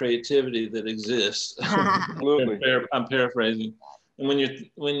enemy of creativity that exists. Absolutely. I'm paraphrasing. And when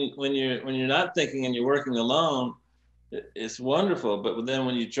you're not thinking and you're working alone, it's wonderful. But then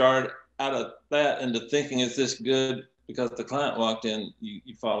when you jar out of that into thinking, is this good? Because the client walked in,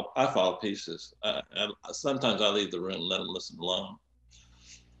 I fall pieces. Sometimes I leave the room and let them listen alone.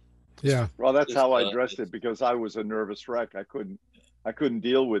 Yeah. Well, that's how I addressed it, because I was a nervous wreck. I couldn't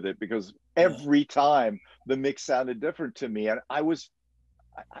deal with it, because every time the mix sounded different to me, and I was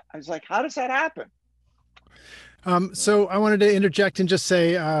like, how does that happen? So I wanted to interject and just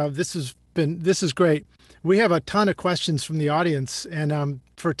say, this is great. We have a ton of questions from the audience, and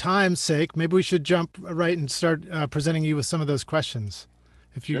for time's sake, maybe we should jump right and start presenting you with some of those questions,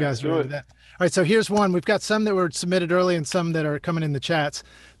 if you guys are into that. All right, so here's one. We've got some that were submitted early and some that are coming in the chats.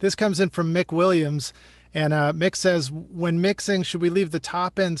 This comes in from Mick Williams, and Mick says, when mixing, should we leave the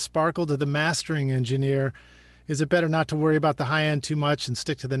top end sparkle to the mastering engineer? Is it better not to worry about the high end too much and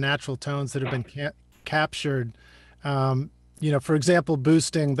stick to the natural tones that have been captured? For example,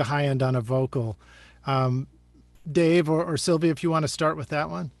 boosting the high end on a vocal. Dave or Sylvia, if you want to start with that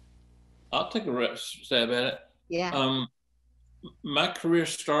one. I'll take a stab at it. Yeah. My career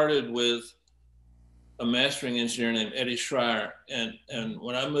started with a mastering engineer named Eddie Schreier, and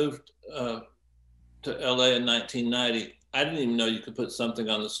when I moved to LA in 1990, I didn't even know you could put something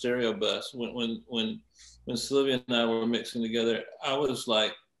on the stereo bus. When Sylvia and I were mixing together, I was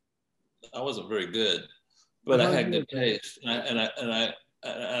like, I wasn't very good, but I had good taste, and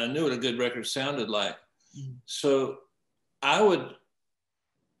I knew what a good record sounded like. So I would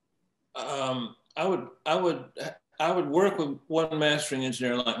work with one mastering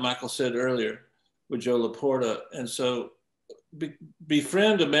engineer, like Michael said earlier, with Joe Laporta, and so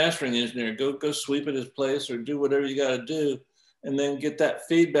befriend a mastering engineer. Go sweep at his place or do whatever you got to do, and then get that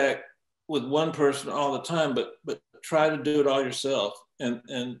feedback with one person all the time. But try to do it all yourself, and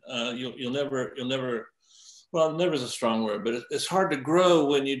you'll never. Well, never is a strong word, but it's hard to grow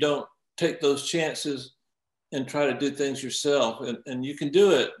when you don't take those chances and try to do things yourself. And you can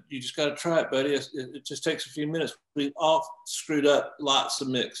do it. You just got to try it, buddy. It just takes a few minutes. We all screwed up lots of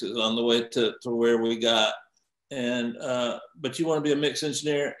mixes on the way to where we got. And but you want to be a mix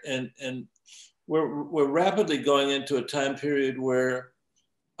engineer, and we're rapidly going into a time period where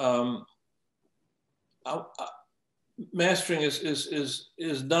mastering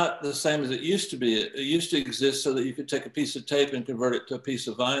is not the same as it used to be. It used to exist so that you could take a piece of tape and convert it to a piece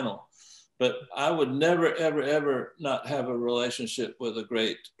of vinyl. But I would never, ever, ever not have a relationship with a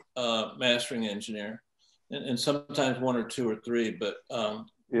great mastering engineer, and sometimes one or two or three. But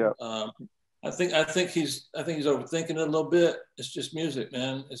yeah. I think he's overthinking it a little bit. It's just music,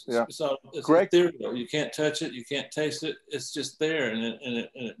 man. It's Greg, ethereal. You can't touch it. You can't taste it. It's just there, and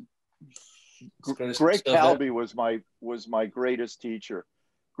Greg Calby was my greatest teacher.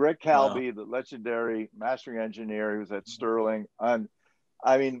 Greg Calby, the legendary mastering engineer, he was at Sterling. And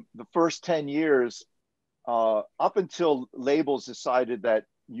I mean, the first 10 years, up until labels decided that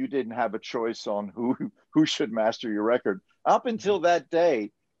you didn't have a choice on who should master your record. Up until that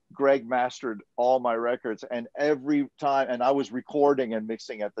day, Greg mastered all my records, and every time, and I was recording and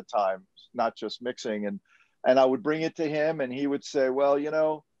mixing at the time, not just mixing, and I would bring it to him, and he would say, well, you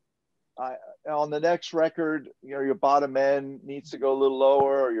know, on the next record, you know, your bottom end needs to go a little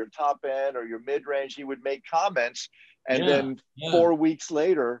lower, or your top end, or your mid range. He would make comments, and then 4 weeks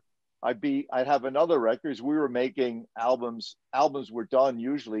later, I'd have another record. Because we were making albums. Albums were done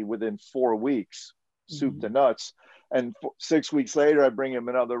usually within 4 weeks, soup to nuts. And 6 weeks later, I bring him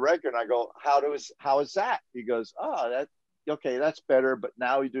another record, and I go, "How is that?" He goes, okay, that's better. But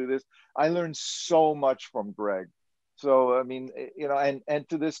now we do this. I learned so much from Greg. So I mean, you know, and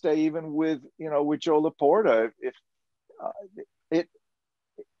to this day, even with Joe Laporta, it's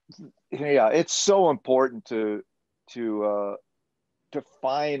so important to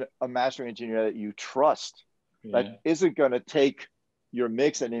find a mastering engineer that you trust, that isn't going to take your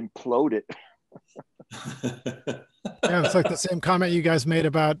mix and implode it. Yeah, it's like the same comment you guys made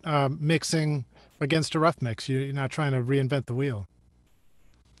about mixing against a rough mix. You're not trying to reinvent the wheel.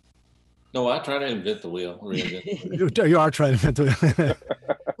 No, I try to invent the wheel. You are trying to invent the wheel.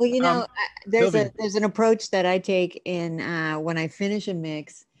 Well, you know, there's an approach that I take in when I finish a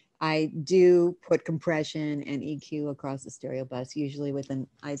mix. I do put compression and EQ across the stereo bus, usually with an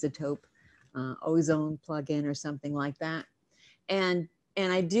isotope ozone plugin or something like that. And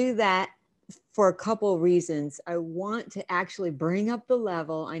I do that for a couple of reasons. I want to actually bring up the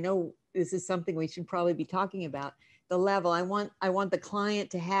level. I know this is something we should probably be talking about. The level, I want the client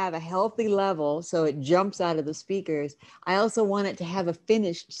to have a healthy level so it jumps out of the speakers. I also want it to have a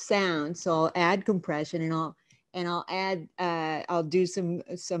finished sound, so I'll add compression, and I'll do some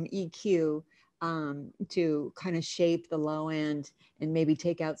EQ to kind of shape the low end and maybe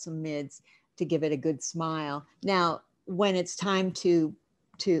take out some mids to give it a good smile. Now, when it's time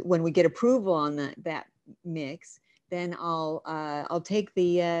when we get approval on that mix, then I'll take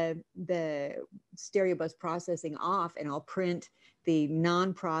the stereo bus processing off, and I'll print the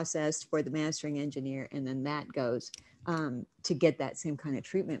non-processed for the mastering engineer, and then that goes to get that same kind of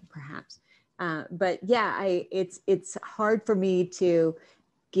treatment, perhaps. But yeah, it's hard for me to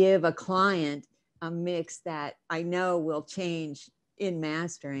give a client a mix that I know will change in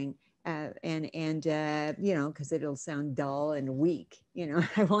mastering. You know, because it'll sound dull and weak. You know,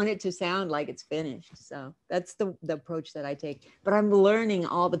 I want it to sound like it's finished. So that's the approach that I take. But I'm learning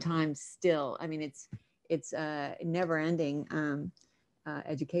all the time still. I mean, it's never-ending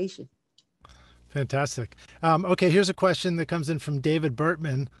education. Fantastic. Okay, here's a question that comes in from David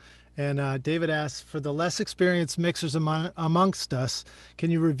Bertman. And David asks, for the less experienced mixers amongst us,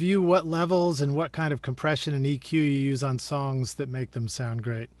 can you review what levels and what kind of compression and EQ you use on songs that make them sound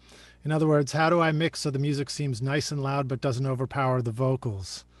great? In other words, how do I mix so the music seems nice and loud but doesn't overpower the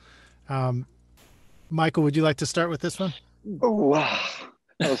vocals? Michael, would you like to start with this one? Oh, wow.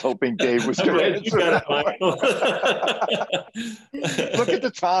 I was hoping Dave was going to answer that one. Look at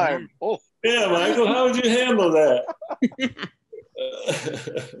the time. Oh. Yeah, Michael, how would you handle that?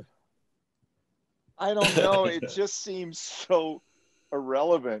 I don't know. It just seems so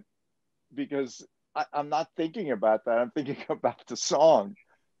irrelevant because I'm not thinking about that. I'm thinking about the song,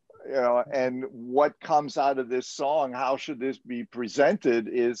 you know, and what comes out of this song. How should this be presented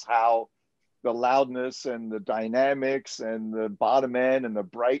is how the loudness and the dynamics and the bottom end and the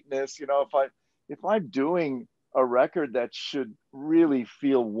brightness, you know, if I'm doing a record that should really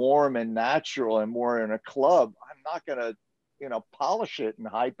feel warm and natural and more in a club, I'm not going to, you know, polish it and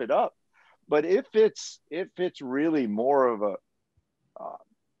hype it up. But if it's really more of a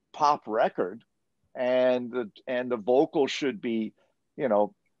pop record, and the vocal should be, you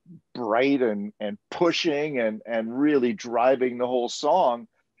know, bright and pushing and really driving the whole song,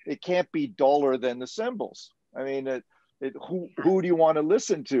 it can't be duller than the cymbals. I mean, who do you want to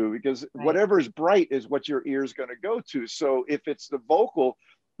listen to? Because whatever is bright is what your ear's going to go to. So if it's the vocal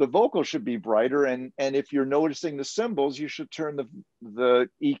should be brighter. And if you're noticing the cymbals, you should turn the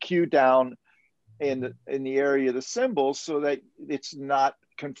EQ down in the area of the cymbals so that it's not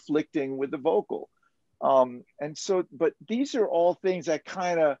conflicting with the vocal. And so, but these are all things that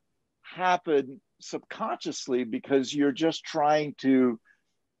kind of happen subconsciously because you're just trying to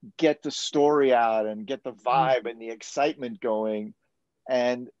get the story out and get the vibe and the excitement going.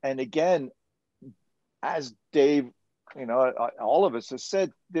 And again, as Dave, you know, all of us have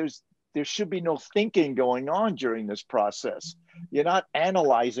said, there should be no thinking going on during this process. You're not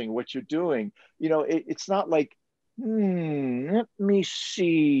analyzing what you're doing. You know, it's not like, let me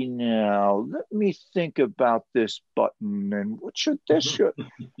see now. Let me think about this button and what should this should.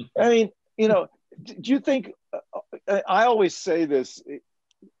 I mean, you know, do you think, I always say this,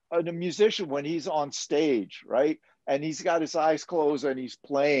 a musician when he's on stage, right? And he's got his eyes closed and he's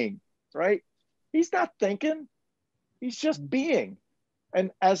playing, right? He's not thinking, he's just being.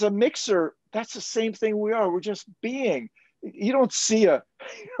 And as a mixer, that's the same thing we are. We're just being. You don't see a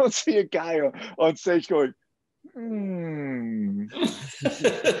guy on stage going, You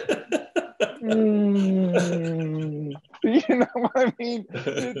know what I mean?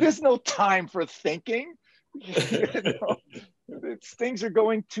 There's no time for thinking. You know? Things are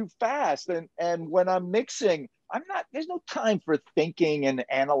going too fast. And when I'm mixing, there's no time for thinking and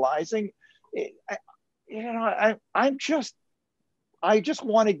analyzing. I just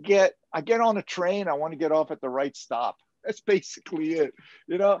want to I get on a train, I want to get off at the right stop. That's basically it.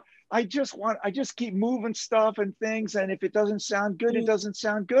 You know, I just keep moving stuff and things. And if it doesn't sound good, it doesn't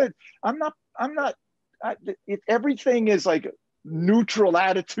sound good. Everything is like neutral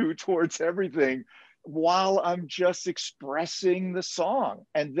attitude towards everything while I'm just expressing the song.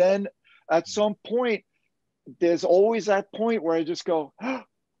 And then at some point, there's always that point where I just go,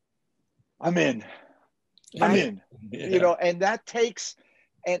 I'm in. I'm in, you know, and that takes,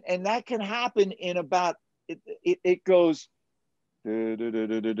 and that can happen in about, it goes, bang.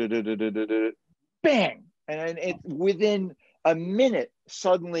 And within a minute,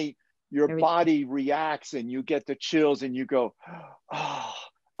 suddenly your body reacts and you get the chills and you go, oh,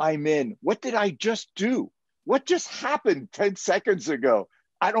 I'm in. What did I just do? What just happened 10 seconds ago?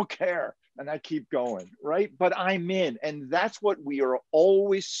 I don't care. And I keep going, right? But I'm in. And that's what we are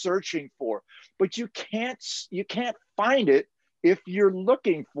always searching for. But you can't find it if you're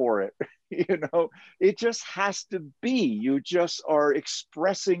looking for it. You know, it just has to be. You just are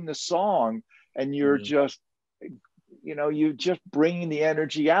expressing the song and you're just, you know, you just bringing the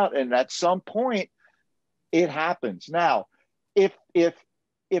energy out. And at some point it happens. Now, if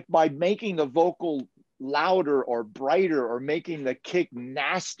by making the vocal louder or brighter or making the kick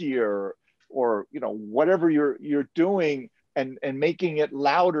nastier or, you know, whatever you're doing and making it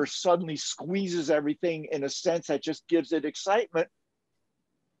louder suddenly squeezes everything in a sense that just gives it excitement,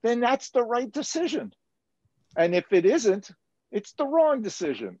 then that's the right decision. And if it isn't, it's the wrong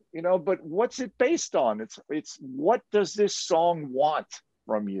decision, you know. But what's it based on? It's what does this song want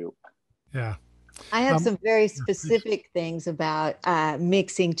from you? Yeah. I have some very specific things about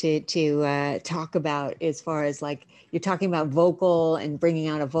mixing to talk about, as far as like you're talking about vocal and bringing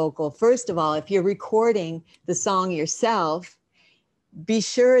out a vocal. First of all, if you're recording the song yourself, be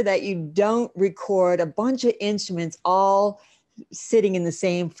sure that you don't record a bunch of instruments all sitting in the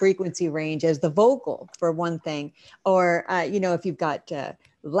same frequency range as the vocal, for one thing. Or, you know, if you've got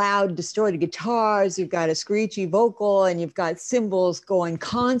loud distorted guitars, you've got a screechy vocal, and you've got cymbals going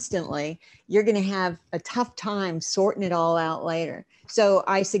constantly, you're going to have a tough time sorting it all out later. So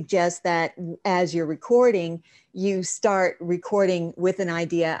I suggest that as you're recording, you start recording with an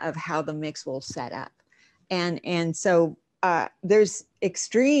idea of how the mix will set up. And so there's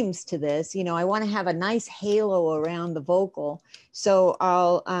extremes to this. You know, I want to have a nice halo around the vocal. So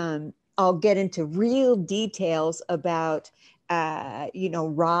I'll get into real details about you know,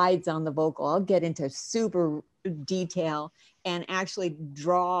 rides on the vocal. I'll get into super detail and actually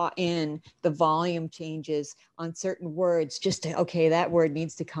draw in the volume changes on certain words just to, okay, that word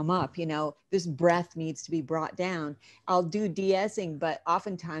needs to come up, you know, this breath needs to be brought down. I'll do de-essing, but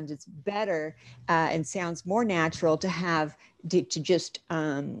oftentimes it's better and sounds more natural to have to just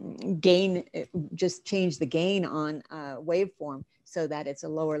just change the gain on waveform so that it's a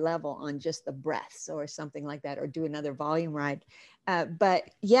lower level on just the breaths or something like that, or do another volume ride. But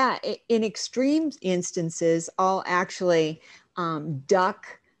yeah, in extreme instances, I'll actually duck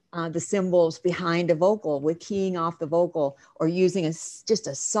the cymbals behind a vocal with keying off the vocal, or using just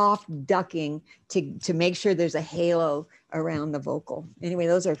a soft ducking to make sure there's a halo around the vocal. Anyway,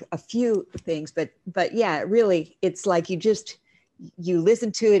 those are a few things, but yeah, really, it's like you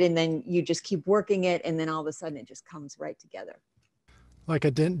listen to it and then you just keep working it, and then all of a sudden it just comes right together. Like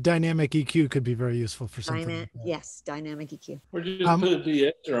a dynamic EQ could be very useful for something. Yes, dynamic EQ. Or just put a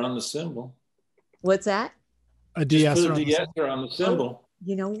de-esser on the cymbal. What's that? A Just put de-esser a on the de-esser on the cymbal.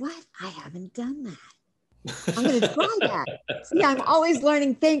 You know what? I haven't done that. I'm going to try that. See, I'm always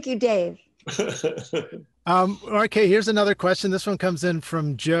learning. Thank you, Dave. Okay, here's another question. This one comes in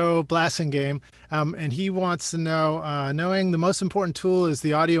from Joe Blassingame, and he wants to know, knowing the most important tool is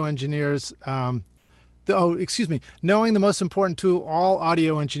the audio engineers, knowing the most important tool all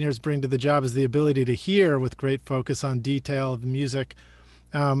audio engineers bring to the job is the ability to hear with great focus on detail of the music.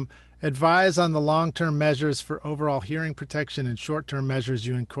 Advise on the long-term measures for overall hearing protection and short-term measures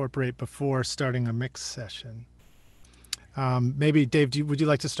you incorporate before starting a mix session. Maybe Dave, would you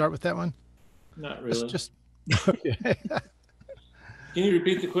like to start with that one? Not really. Just okay. Can you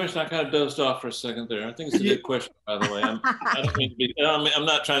repeat the question? I kind of dozed off for a second there. I think it's a good question, by the way. I don't mean to be. I'm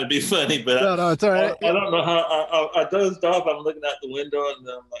not trying to be funny, but no, it's all right. I don't know how I dozed off. I'm looking out the window, and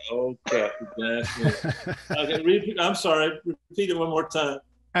I'm like, "Oh crap!" Okay, I'm sorry. Repeat it one more time.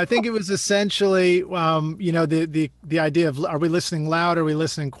 I think it was essentially, the idea of, are we listening loud? Are we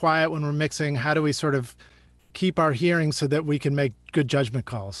listening quiet when we're mixing? How do we sort of keep our hearing so that we can make good judgment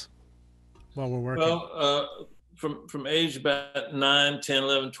calls while we're working? Well, from age about 9, 10,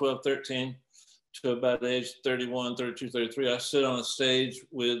 11, 12, 13 to about age 31, 32, 33, I sit on a stage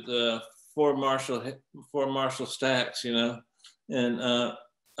with four Marshall stacks, and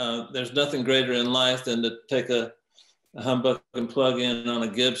there's nothing greater in life than to take a humbucker plug-in on a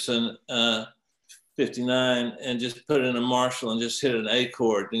Gibson 59 and just put it in a Marshall and just hit an A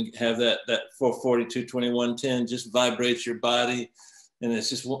chord and have that 442, 2110 just vibrate your body. And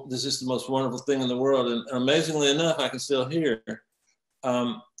this is the most wonderful thing in the world. And amazingly enough, I can still hear.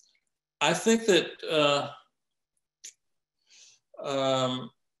 I think that,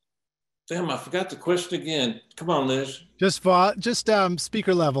 damn, I forgot the question again. Come on, Lij. Just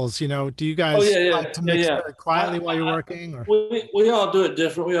speaker levels, do you guys like to mix very quietly while you're working? Or? We all do it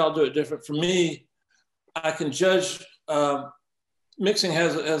different. For me, I can judge, mixing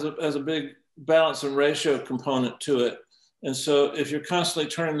has a big balance and ratio component to it. And so if you're constantly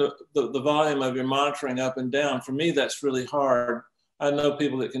turning the volume of your monitoring up and down, for me, that's really hard. I know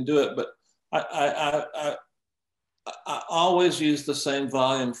people that can do it, but I always use the same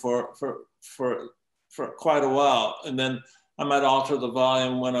volume for quite a while. And then I might alter the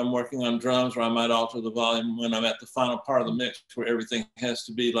volume when I'm working on drums, or I might alter the volume when I'm at the final part of the mix where everything has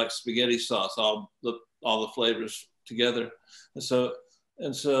to be like spaghetti sauce, all the flavors together. And so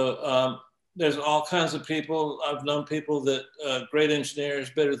there's all kinds of people. I've known people that great engineers,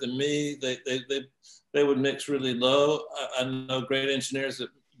 better than me. They would mix really low. I know great engineers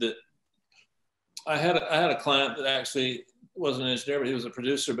that I had a client that actually wasn't an engineer, but he was a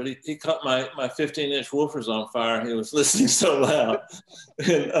producer. But he caught my 15-inch woofers on fire. He was listening so loud,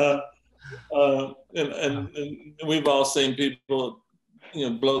 and we've all seen people,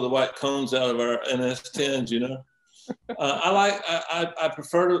 blow the white cones out of our NS10s. I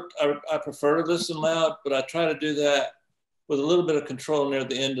prefer to listen loud, but I try to do that with a little bit of control near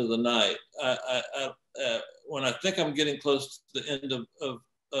the end of the night. When I think I'm getting close to the end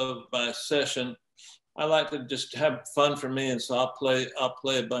of my session, I like to just have fun for me, and so I'll play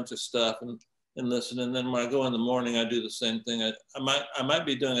a bunch of stuff and listen. And then when I go in the morning, I do the same thing. I might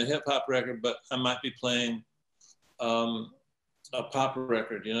be doing a hip hop record, but I might be playing a pop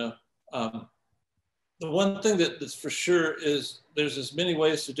record. The one thing that's for sure is there's as many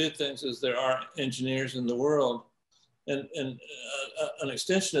ways to do things as there are engineers in the world. And an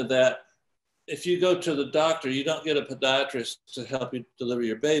extension of that, if you go to the doctor, you don't get a podiatrist to help you deliver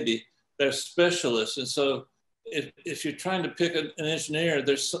your baby. They're specialists. And so if you're trying to pick an engineer,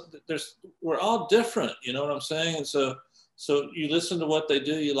 we're all different, you know what I'm saying? And so you listen to what they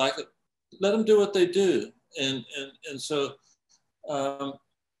do, you like it, let them do what they do. And so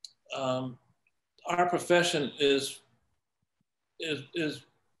our profession is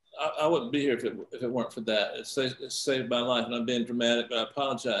I wouldn't be here if it weren't for that. It saved my life, and I'm being dramatic, but I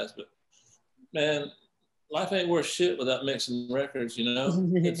apologize. But man, life ain't worth shit without mixing records.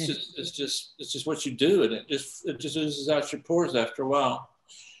 It's just what you do, and it just oozes out your pores after a while.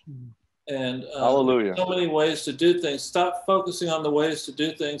 And hallelujah. So many ways to do things. Stop focusing on the ways to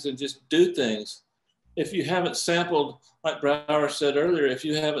do things and just do things. If you haven't sampled, like Brauer said earlier, if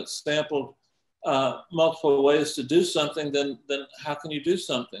you haven't sampled multiple ways to do something, then how can you do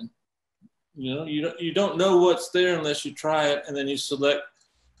something? You don't know what's there unless you try it, and then you select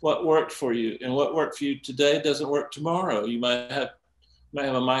what worked for you. And what worked for you today doesn't work tomorrow. You might have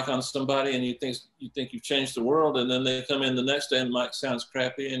a mic on somebody and you think you've changed the world, and then they come in the next day and the mic sounds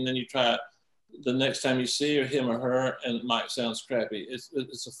crappy, and then you try it the next time you see him or her and the mic sounds crappy.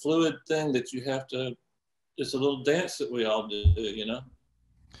 It's a fluid thing that you have to. It's a little dance that we all do,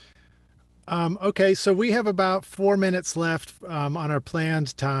 Okay, so we have about 4 minutes left on our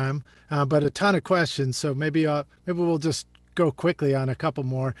planned time, but a ton of questions. So maybe we'll just go quickly on a couple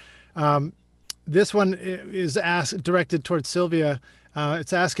more. Um, this one is asked directed towards Sylvia.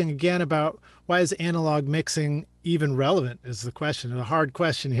 It's asking again about why is analog mixing even relevant? Is the question. A hard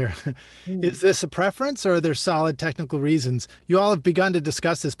question here. Mm. Is this a preference or are there solid technical reasons? You all have begun to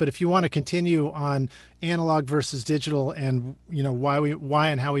discuss this, but if you want to continue on analog versus digital and why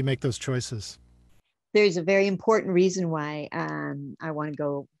and how we make those choices. There's a very important reason why I want to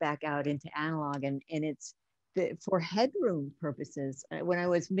go back out into analog, and it's for headroom purposes. When I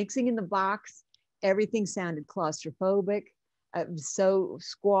was mixing in the box, everything sounded claustrophobic, so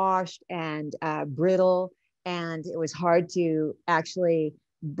squashed and brittle, and it was hard to actually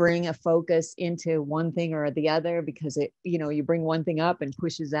bring a focus into one thing or the other because you bring one thing up and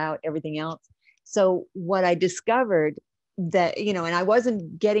pushes out everything else. So what I discovered that, and I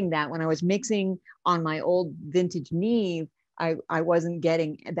wasn't getting that when I was mixing on my old vintage Neve. I wasn't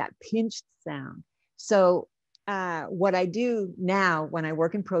getting that pinched sound. So what I do now when I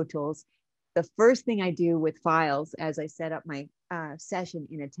work in Pro Tools, the first thing I do with files as I set up my session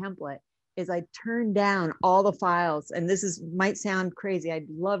in a template is I turn down all the files. And might sound crazy. I'd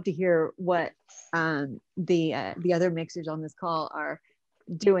love to hear what the other mixers on this call are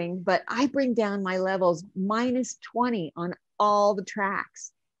doing, but I bring down my levels -20 on all the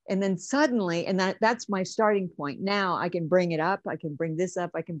tracks. And then suddenly, and that's my starting point. Now I can bring it up, I can bring this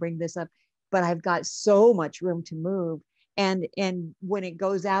up, I can bring this up, but I've got so much room to move. And when it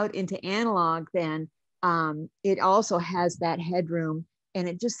goes out into analog, then it also has that headroom and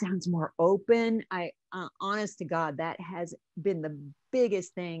it just sounds more open. Honest to God, that has been the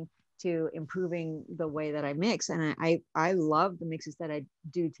biggest thing to improving the way that I mix. And I love the mixes that I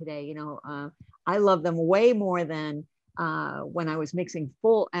do today. I love them way more than when I was mixing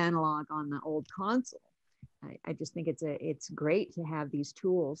full analog on the old console. I just think it's great to have these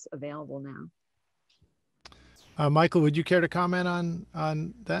tools available now. Michael, would you care to comment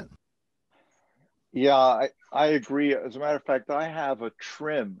on that? Yeah, I agree. As a matter of fact, I have a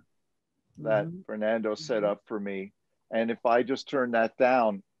trim that Fernando set up for me. And if I just turn that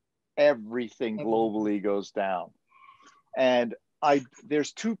down, everything globally goes down. And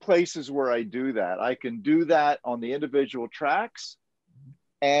there's two places where I do that. I can do that on the individual tracks,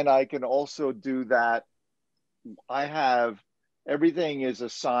 and I can also do that. I have everything is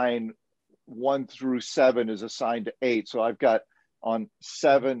assigned 1 through 7 is assigned to 8. So I've got on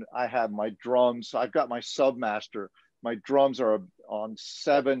 7, I have my drums. So I've got my submaster. My drums are on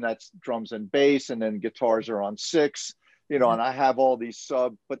 7, that's drums and bass, and then guitars are on 6, and I have all these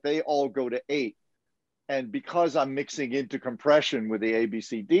sub, but they all go to 8. And because I'm mixing into compression with the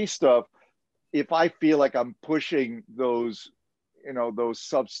ABCD stuff, if I feel like I'm pushing those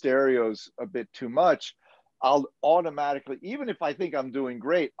sub stereos a bit too much, I'll automatically, even if I think I'm doing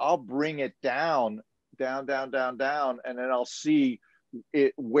great, I'll bring it down, and then I'll see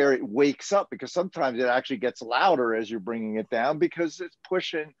it where it wakes up, because sometimes it actually gets louder as you're bringing it down because it's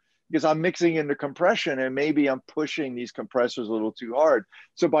pushing, because I'm mixing into compression and maybe I'm pushing these compressors a little too hard.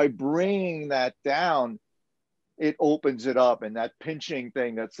 So by bringing that down, it opens it up. And that pinching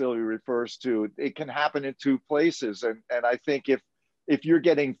thing that Sylvia refers to, it can happen in two places. And I think if you're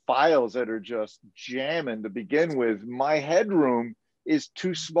getting files that are just jamming to begin with, my headroom is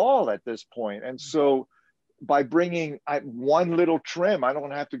too small at this point. And so by bringing one little trim, I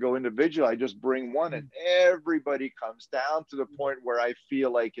don't have to go individual. I just bring one, and everybody comes down to the point where I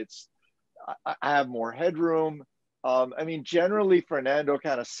feel like I have more headroom. I mean, generally, Fernando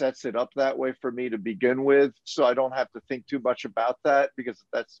kind of sets it up that way for me to begin with, so I don't have to think too much about that because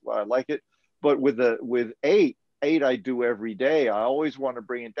that's why I like it. But with eight I do every day. I always want to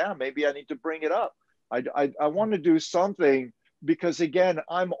bring it down. Maybe I need to bring it up. I want to do something, because again,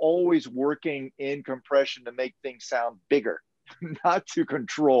 I'm always working in compression to make things sound bigger, not to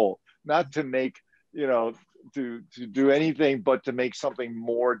control, not to make, to do anything but to make something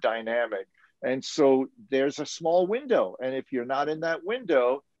more dynamic. And so there's a small window. And if you're not in that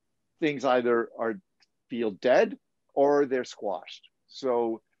window, things either feel dead or they're squashed.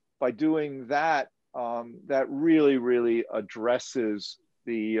 So by doing that, that really, really addresses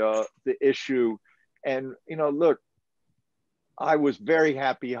the issue. And, look, I was very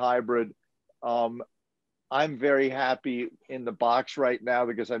happy hybrid. I'm very happy in the box right now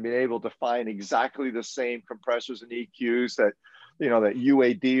because I've been able to find exactly the same compressors and EQs that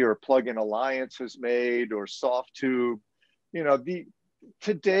UAD or Plug-in Alliance has made, or Soft-Tube.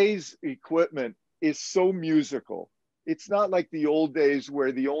 Today's equipment is so musical. It's not like the old days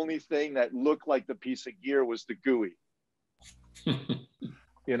where the only thing that looked like the piece of gear was the GUI.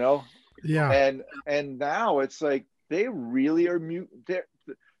 Yeah. And now it's like they really are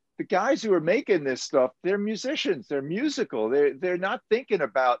the guys who are making this stuff, they're musicians, they're musical, they're not thinking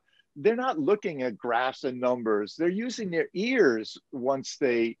about, they're not looking at graphs and numbers, they're using their ears once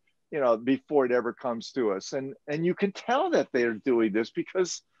they, before it ever comes to us. And you can tell that they're doing this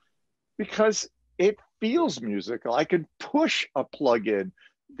because it feels musical. I could push a plug in.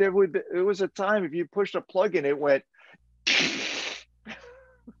 There was a time if you pushed a plug in, it went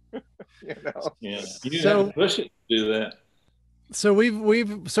Yeah, you have So to push it to do that. so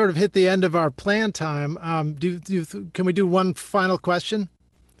we've sort of hit the end of our plan time. Can we do one final question,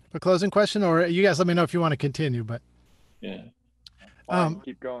 a closing question, or you guys let me know if you want to continue? But Yeah. fine,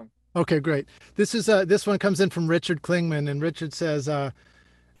 keep going. okay, great. This one comes in from Richard Klingman, and Richard says,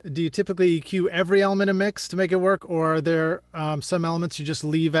 do you typically EQ every element of mix to make it work, or are there some elements you just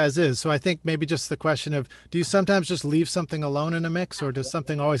leave as is? So I think maybe just the question of, do you sometimes just leave something alone in a mix, or does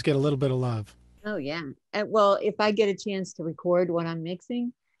something always get a little bit of love? Oh yeah. Well, if I get a chance to record what I'm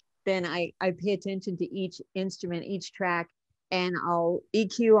mixing, then I pay attention to each instrument, each track, and I'll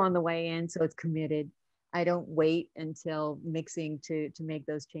EQ on the way in so it's committed. I don't wait until mixing to make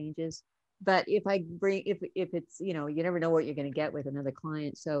those changes. But if it's, you never know what you're going to get with another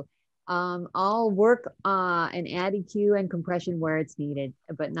client. So I'll work and add EQ and compression where it's needed,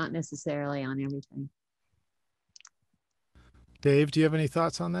 but not necessarily on everything. Dave, do you have any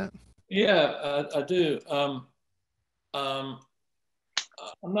thoughts on that? Yeah, I do. I'm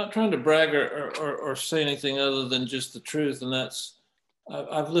not trying to brag or say anything other than just the truth, and that's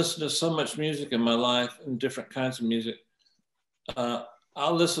I've listened to so much music in my life and different kinds of music.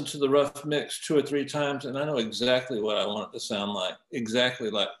 I'll listen to the rough mix 2 or 3 times, and I know exactly what I want it to sound like. Exactly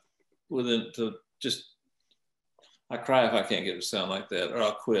like I cry if I can't get it to sound like that, or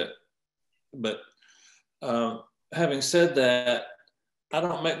I'll quit. But having said that, I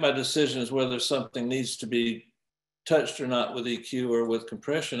don't make my decisions whether something needs to be touched or not with EQ or with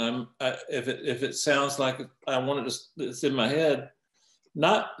compression. If it sounds like I want it to, it's in my head.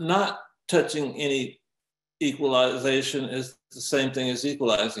 Not touching any equalization is the same thing as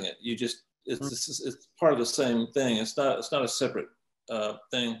equalizing it. It's part of the same thing. It's not a separate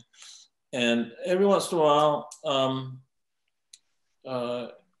thing. And every once in a while,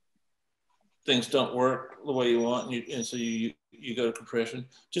 things don't work the way you want, and so you go to compression.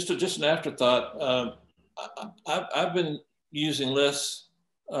 Just an afterthought. I've been using less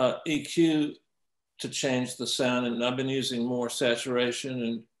EQ to change the sound, and I've been using more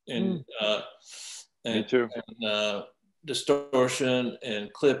saturation and Me too. and distortion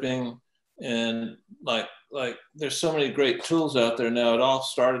and clipping, and like there's so many great tools out there now. It all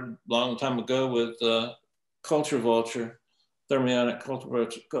started a long time ago with Culture Vulture. Thermionic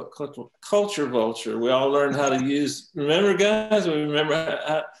culture vulture. We all learned how to use. Remember, guys? We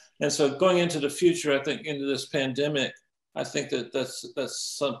remember. And so, going into the future, I think into this pandemic, I think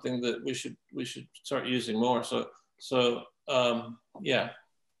that's something that we should start using more. So yeah,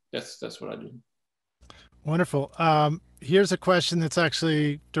 that's what I do. Wonderful. Here's a question that's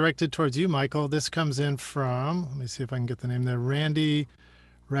actually directed towards you, Michael. This comes in from, let me see if I can get the name there, Randy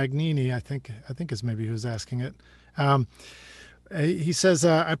Ragnini, I think is maybe who's asking it. He says,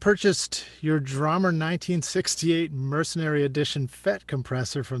 I purchased your Drummer 1968 Mercenary Edition FET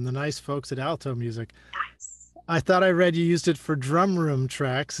compressor from the nice folks at Alto Music. Nice. I thought I read you used it for drum room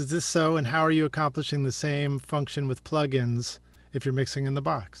tracks. Is this so? And how are you accomplishing the same function with plugins if you're mixing in the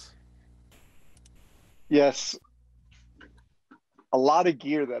box? Yes, a lot of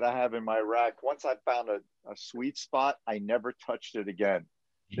gear that I have in my rack, once I found a sweet spot, I never touched it again.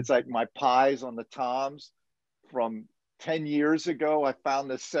 It's like my pies on the toms from 10 years ago. I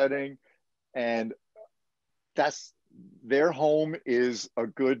found this setting, and their home is a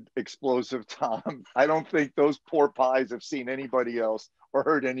good explosive tom. I don't think those poor pies have seen anybody else or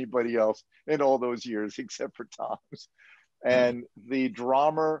heard anybody else in all those years except for toms. And the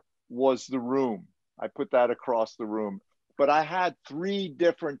drummer was the room. I put that across the room. But I had 3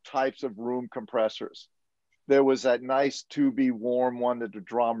 different types of room compressors. There was that nice tubey warm one that the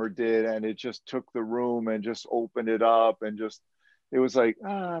drummer did, and it just took the room and just opened it up, and just, it was like,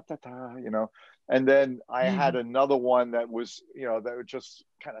 And then I had another one that was, that would just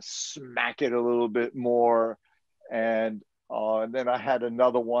kind of smack it a little bit more. And then I had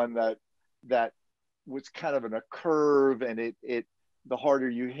another one that was kind of in a curve, and it the harder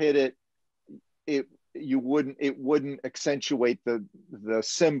you hit it, it wouldn't accentuate the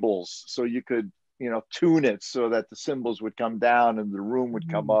cymbals, so you could tune it so that the cymbals would come down and the room would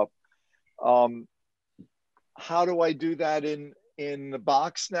come up. How do I do that in the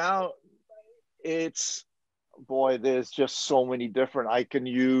box now? There's just so many different. I can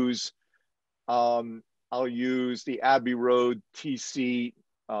use I'll use the Abbey Road TC,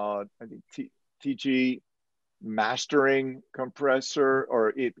 I think TG mastering compressor,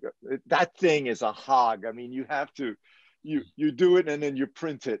 or that thing is a hog. I mean, you have to, you do it and then you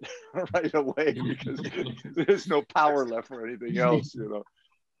print it right away because there's no power left for anything else, you know.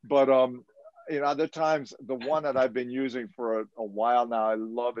 But you know, other times, the one that I've been using for a while now, I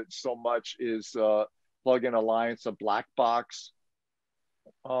love it so much, is Plug-in Alliance, a black box.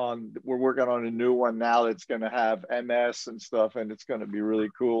 We're working on a new one now that's going to have MS and stuff, and it's going to be really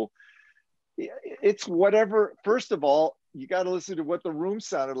cool. It's whatever. First of all, you got to listen to what the room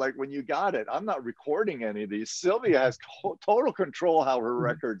sounded like when you got it. I'm not recording any of these. Sylvia has total control how her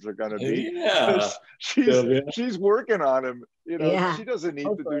records are going to be. Yeah, she's working on them. You know, Yeah, she doesn't need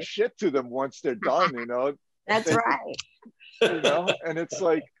to do shit to them once they're done. You know, that's right. You know, and it's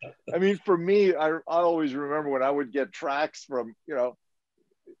like, I mean, for me, I always remember when I would get tracks from, you know,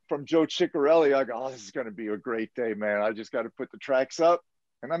 from Joe Ciccarelli. I go, oh, this is going to be a great day, man. I just got to put the tracks up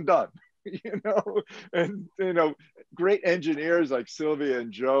and I'm done. You know, and you know, great engineers like Sylvia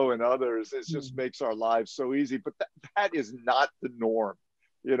and Joe and others, it just makes our lives so easy. But that is not the norm.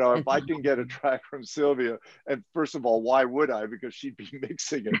 You know, if I can get a track from Sylvia, and first of all, why would I? Because she'd be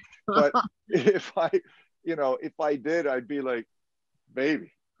mixing it. But if I, you know, if I did, I'd be like,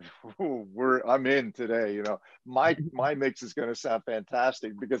 baby, I'm in today. You know, my mix is going to sound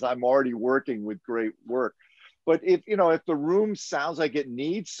fantastic because I'm already working with great work. But if, you know, if the room sounds like it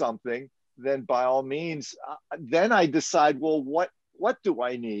needs something, then by all means, then I decide, well, what do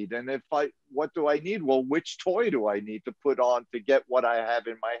I need? And what do I need? Well, which toy do I need to put on to get what I have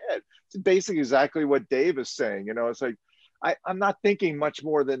in my head? It's basically exactly what Dave is saying. You know, it's like, I'm not thinking much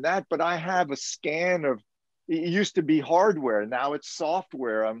more than that, but I have a scan of, it used to be hardware. Now it's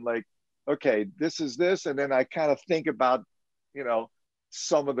software. I'm like, okay, this is this. And then I kind of think about, you know,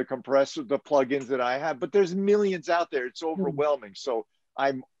 some of the compressor, the plugins that I have, but there's millions out there. It's overwhelming. So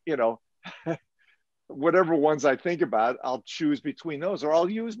I'm, you know, whatever ones I think about, I'll choose between those, or I'll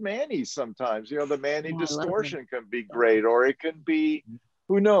use Manny's sometimes. You know, the Manny distortion can be great, or it can be,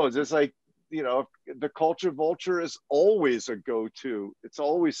 who knows? It's like, you know, the Culture Vulture is always a go-to. It's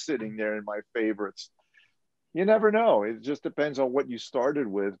always sitting there in my favorites. You never know. It just depends on what you started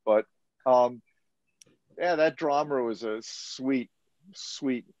with. But yeah, that drummer was a sweet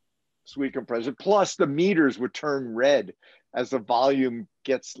compressor. Plus the meters would turn red as the volume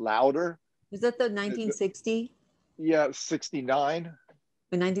gets louder. Was that the 1960? Yeah, 69.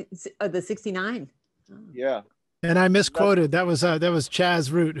 The 69. Oh. Yeah. And I misquoted. That was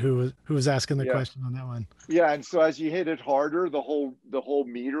Chaz Root who was asking the question on that one. Yeah, and so as you hit it harder, the whole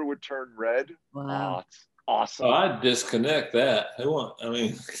meter would turn red. Wow. Oh, it's awesome. Oh, I'd disconnect that. I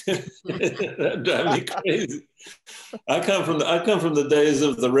mean, that drive me crazy. I come from the days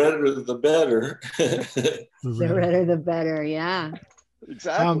of the redder the better. The redder the better, yeah.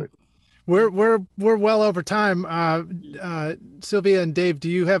 Exactly. We're well over time. Sylvia and Dave, do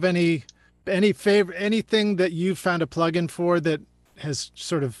you have anything that you've found a plugin for that has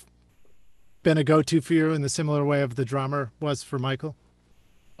sort of been a go-to for you in the similar way of the drummer was for Michael?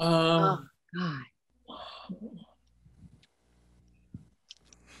 Oh God.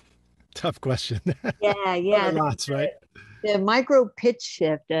 Tough question. Yeah. Lots, right? The micro pitch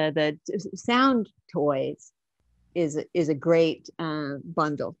shift, the sound toys, is a great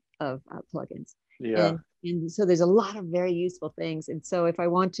bundle of plugins. Yeah. And so there's a lot of very useful things. And so if I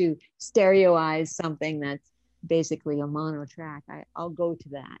want to stereoize something that's basically a mono track, I'll go to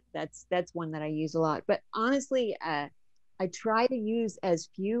that. That's one that I use a lot. But honestly, I try to use as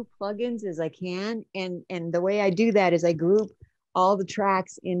few plugins as I can. And the way I do that is I group all the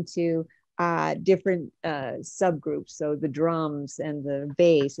tracks into different subgroups. So the drums and the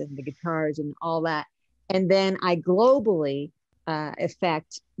bass and the guitars and all that. And then I globally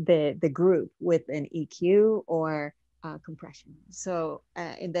affect the group with an EQ or compression. So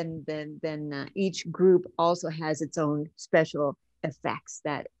and then each group also has its own special effects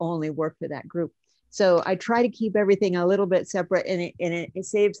that only work for that group. So I try to keep everything a little bit separate, and it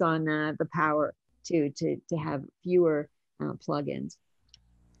saves on the power to have fewer plugins.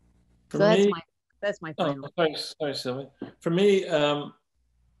 For so me, that's my final. Sorry, Sylvia. For me,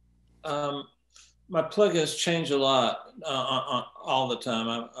 my plugins change a lot all the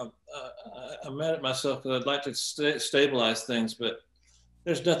time. I'm mad at myself because I'd like to stabilize things, but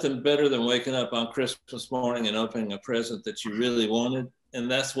there's nothing better than waking up on Christmas morning and opening a present that you really wanted. And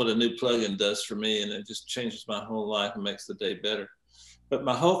that's what a new plugin does for me. And it just changes my whole life and makes the day better. But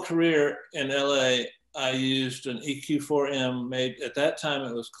my whole career in LA, I used an EQ4M made, at that time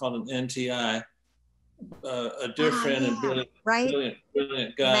it was called an NTI. A dear friend and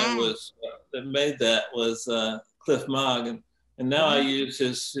brilliant guy was that made that was Cliff Mogg, and now I use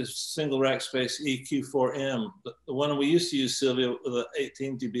his single rack space EQ4M. The one we used to use, Sylvia, with an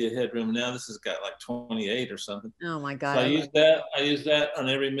 18 dB of headroom. Now this has got like 28 or something. Oh my God! So I use that on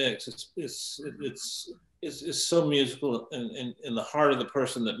every mix. It's so musical, and the heart of the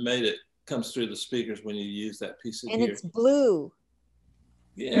person that made it comes through the speakers when you use that piece of gear. And it's blue.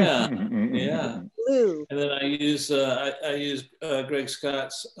 Yeah, yeah. Blue. And then I use Greg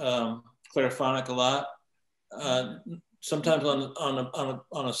Scott's Clariphonic a lot. Sometimes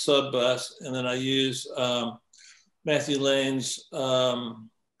on a sub bus, and then I use Matthew Lane's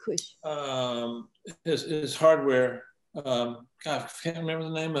his hardware. God, I can't remember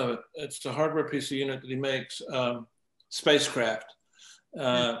the name of it. It's a hardware piece of unit that he makes, Spacecraft.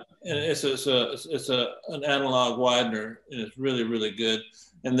 And it's an analog Widener, and it's really, really good.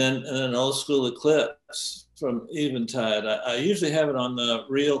 And then an old school Eclipse from Eventide. I usually have it on the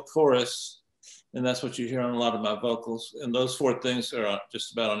real chorus, and that's what you hear on a lot of my vocals. And those four things are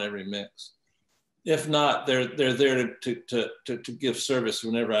just about on every mix. If not, they're there to give service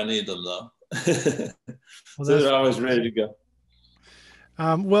whenever I need them, though. Well, so they're always ready to go.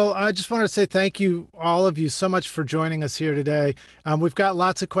 Well, I just want to say thank you, all of you, so much for joining us here today. We've got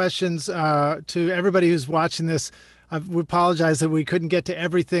lots of questions to everybody who's watching this. We apologize that we couldn't get to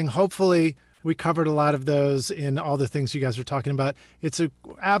everything. Hopefully, we covered a lot of those in all the things you guys were talking about. It's an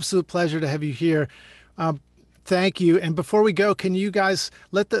absolute pleasure to have you here. Thank you. And before we go, can you guys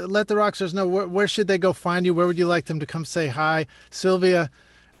let the rock stars know where should they go find you? Where would you like them to come say hi? Sylvia,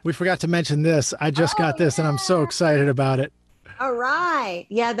 we forgot to mention this. I just got this, and I'm so excited about it. All right.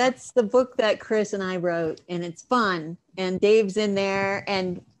 Yeah, that's the book that Chris and I wrote, and it's fun. And Dave's in there,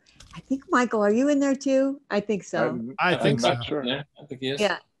 and I think, Michael, are you in there too? I think so. I think so. Sure. Yeah, I think he is.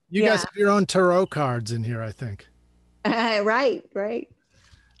 Yeah. You guys have your own tarot cards in here, I think. Right.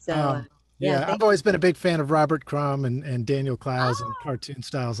 So, yeah, I've always been a big fan of Robert Crumb and Daniel Clowes and cartoon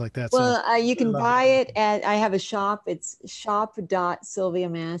styles like that. Well, you can buy it at, I have a shop. It's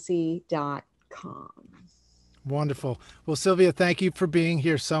shop.sylviamassy.com. Wonderful. Well, Sylvia, thank you for being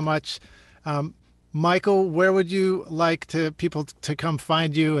here so much. Michael, where would you like people to come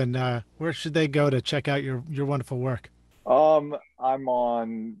find you, and where should they go to check out your wonderful work? I'm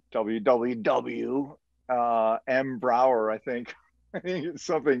on www. M Brauer, I think. I think it's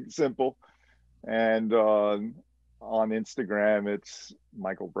something simple. And on Instagram, it's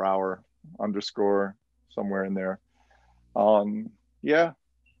Michael Brauer _ somewhere in there. Yeah,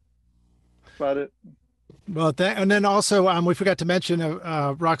 that's about it. Well, and then also we forgot to mention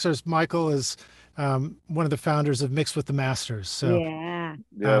Rockstars Michael is one of the founders of Mixed with the Masters. So yeah,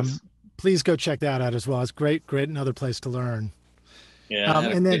 yes. Please go check that out as well. It's great, another place to learn. Yeah,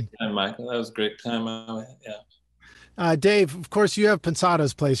 and then time, Michael. That was a great time. Yeah. Dave, of course, you have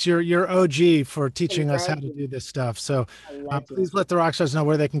Pensado's place. You're OG for teaching us how to do this stuff. So please let the Rockstars know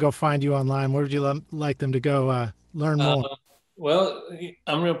where they can go find you online. Where would you like them to go learn more? Well,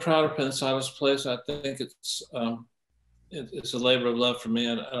 I'm real proud of Pensado's place. I think it's a labor of love for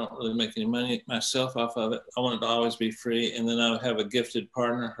me. I don't really make any money myself off of it. I want it to always be free. And then I have a gifted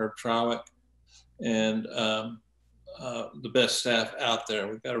partner, Herb Trowick, and the best staff out there.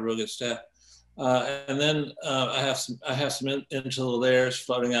 We've got a real good staff. And then I have some into the layers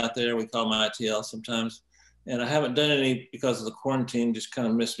floating out there. We call them ITL sometimes. And I haven't done any because of the quarantine, just kind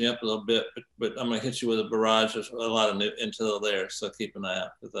of messed me up a little bit, but I'm going to hit you with a barrage of a lot of new into the layers. So keep an eye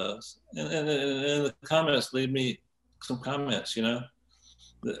out for those. And the comments, leave me some comments, you know.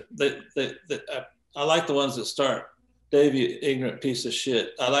 I like the ones that start, Dave, you ignorant piece of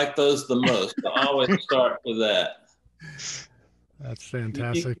shit. I like those the most. I always start with that. That's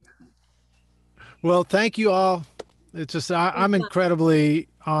fantastic. Well, thank you all. It's just, I'm incredibly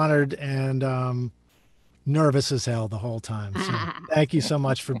honored and nervous as hell the whole time. So thank you so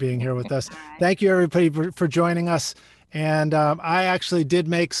much for being here with us. Thank you everybody for joining us. And I actually did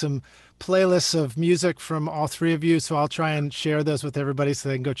make some playlists of music from all three of you. So I'll try and share those with everybody so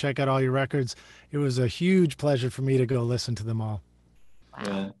they can go check out all your records. It was a huge pleasure for me to go listen to them all.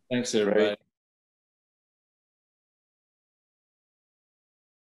 Yeah, thanks everybody.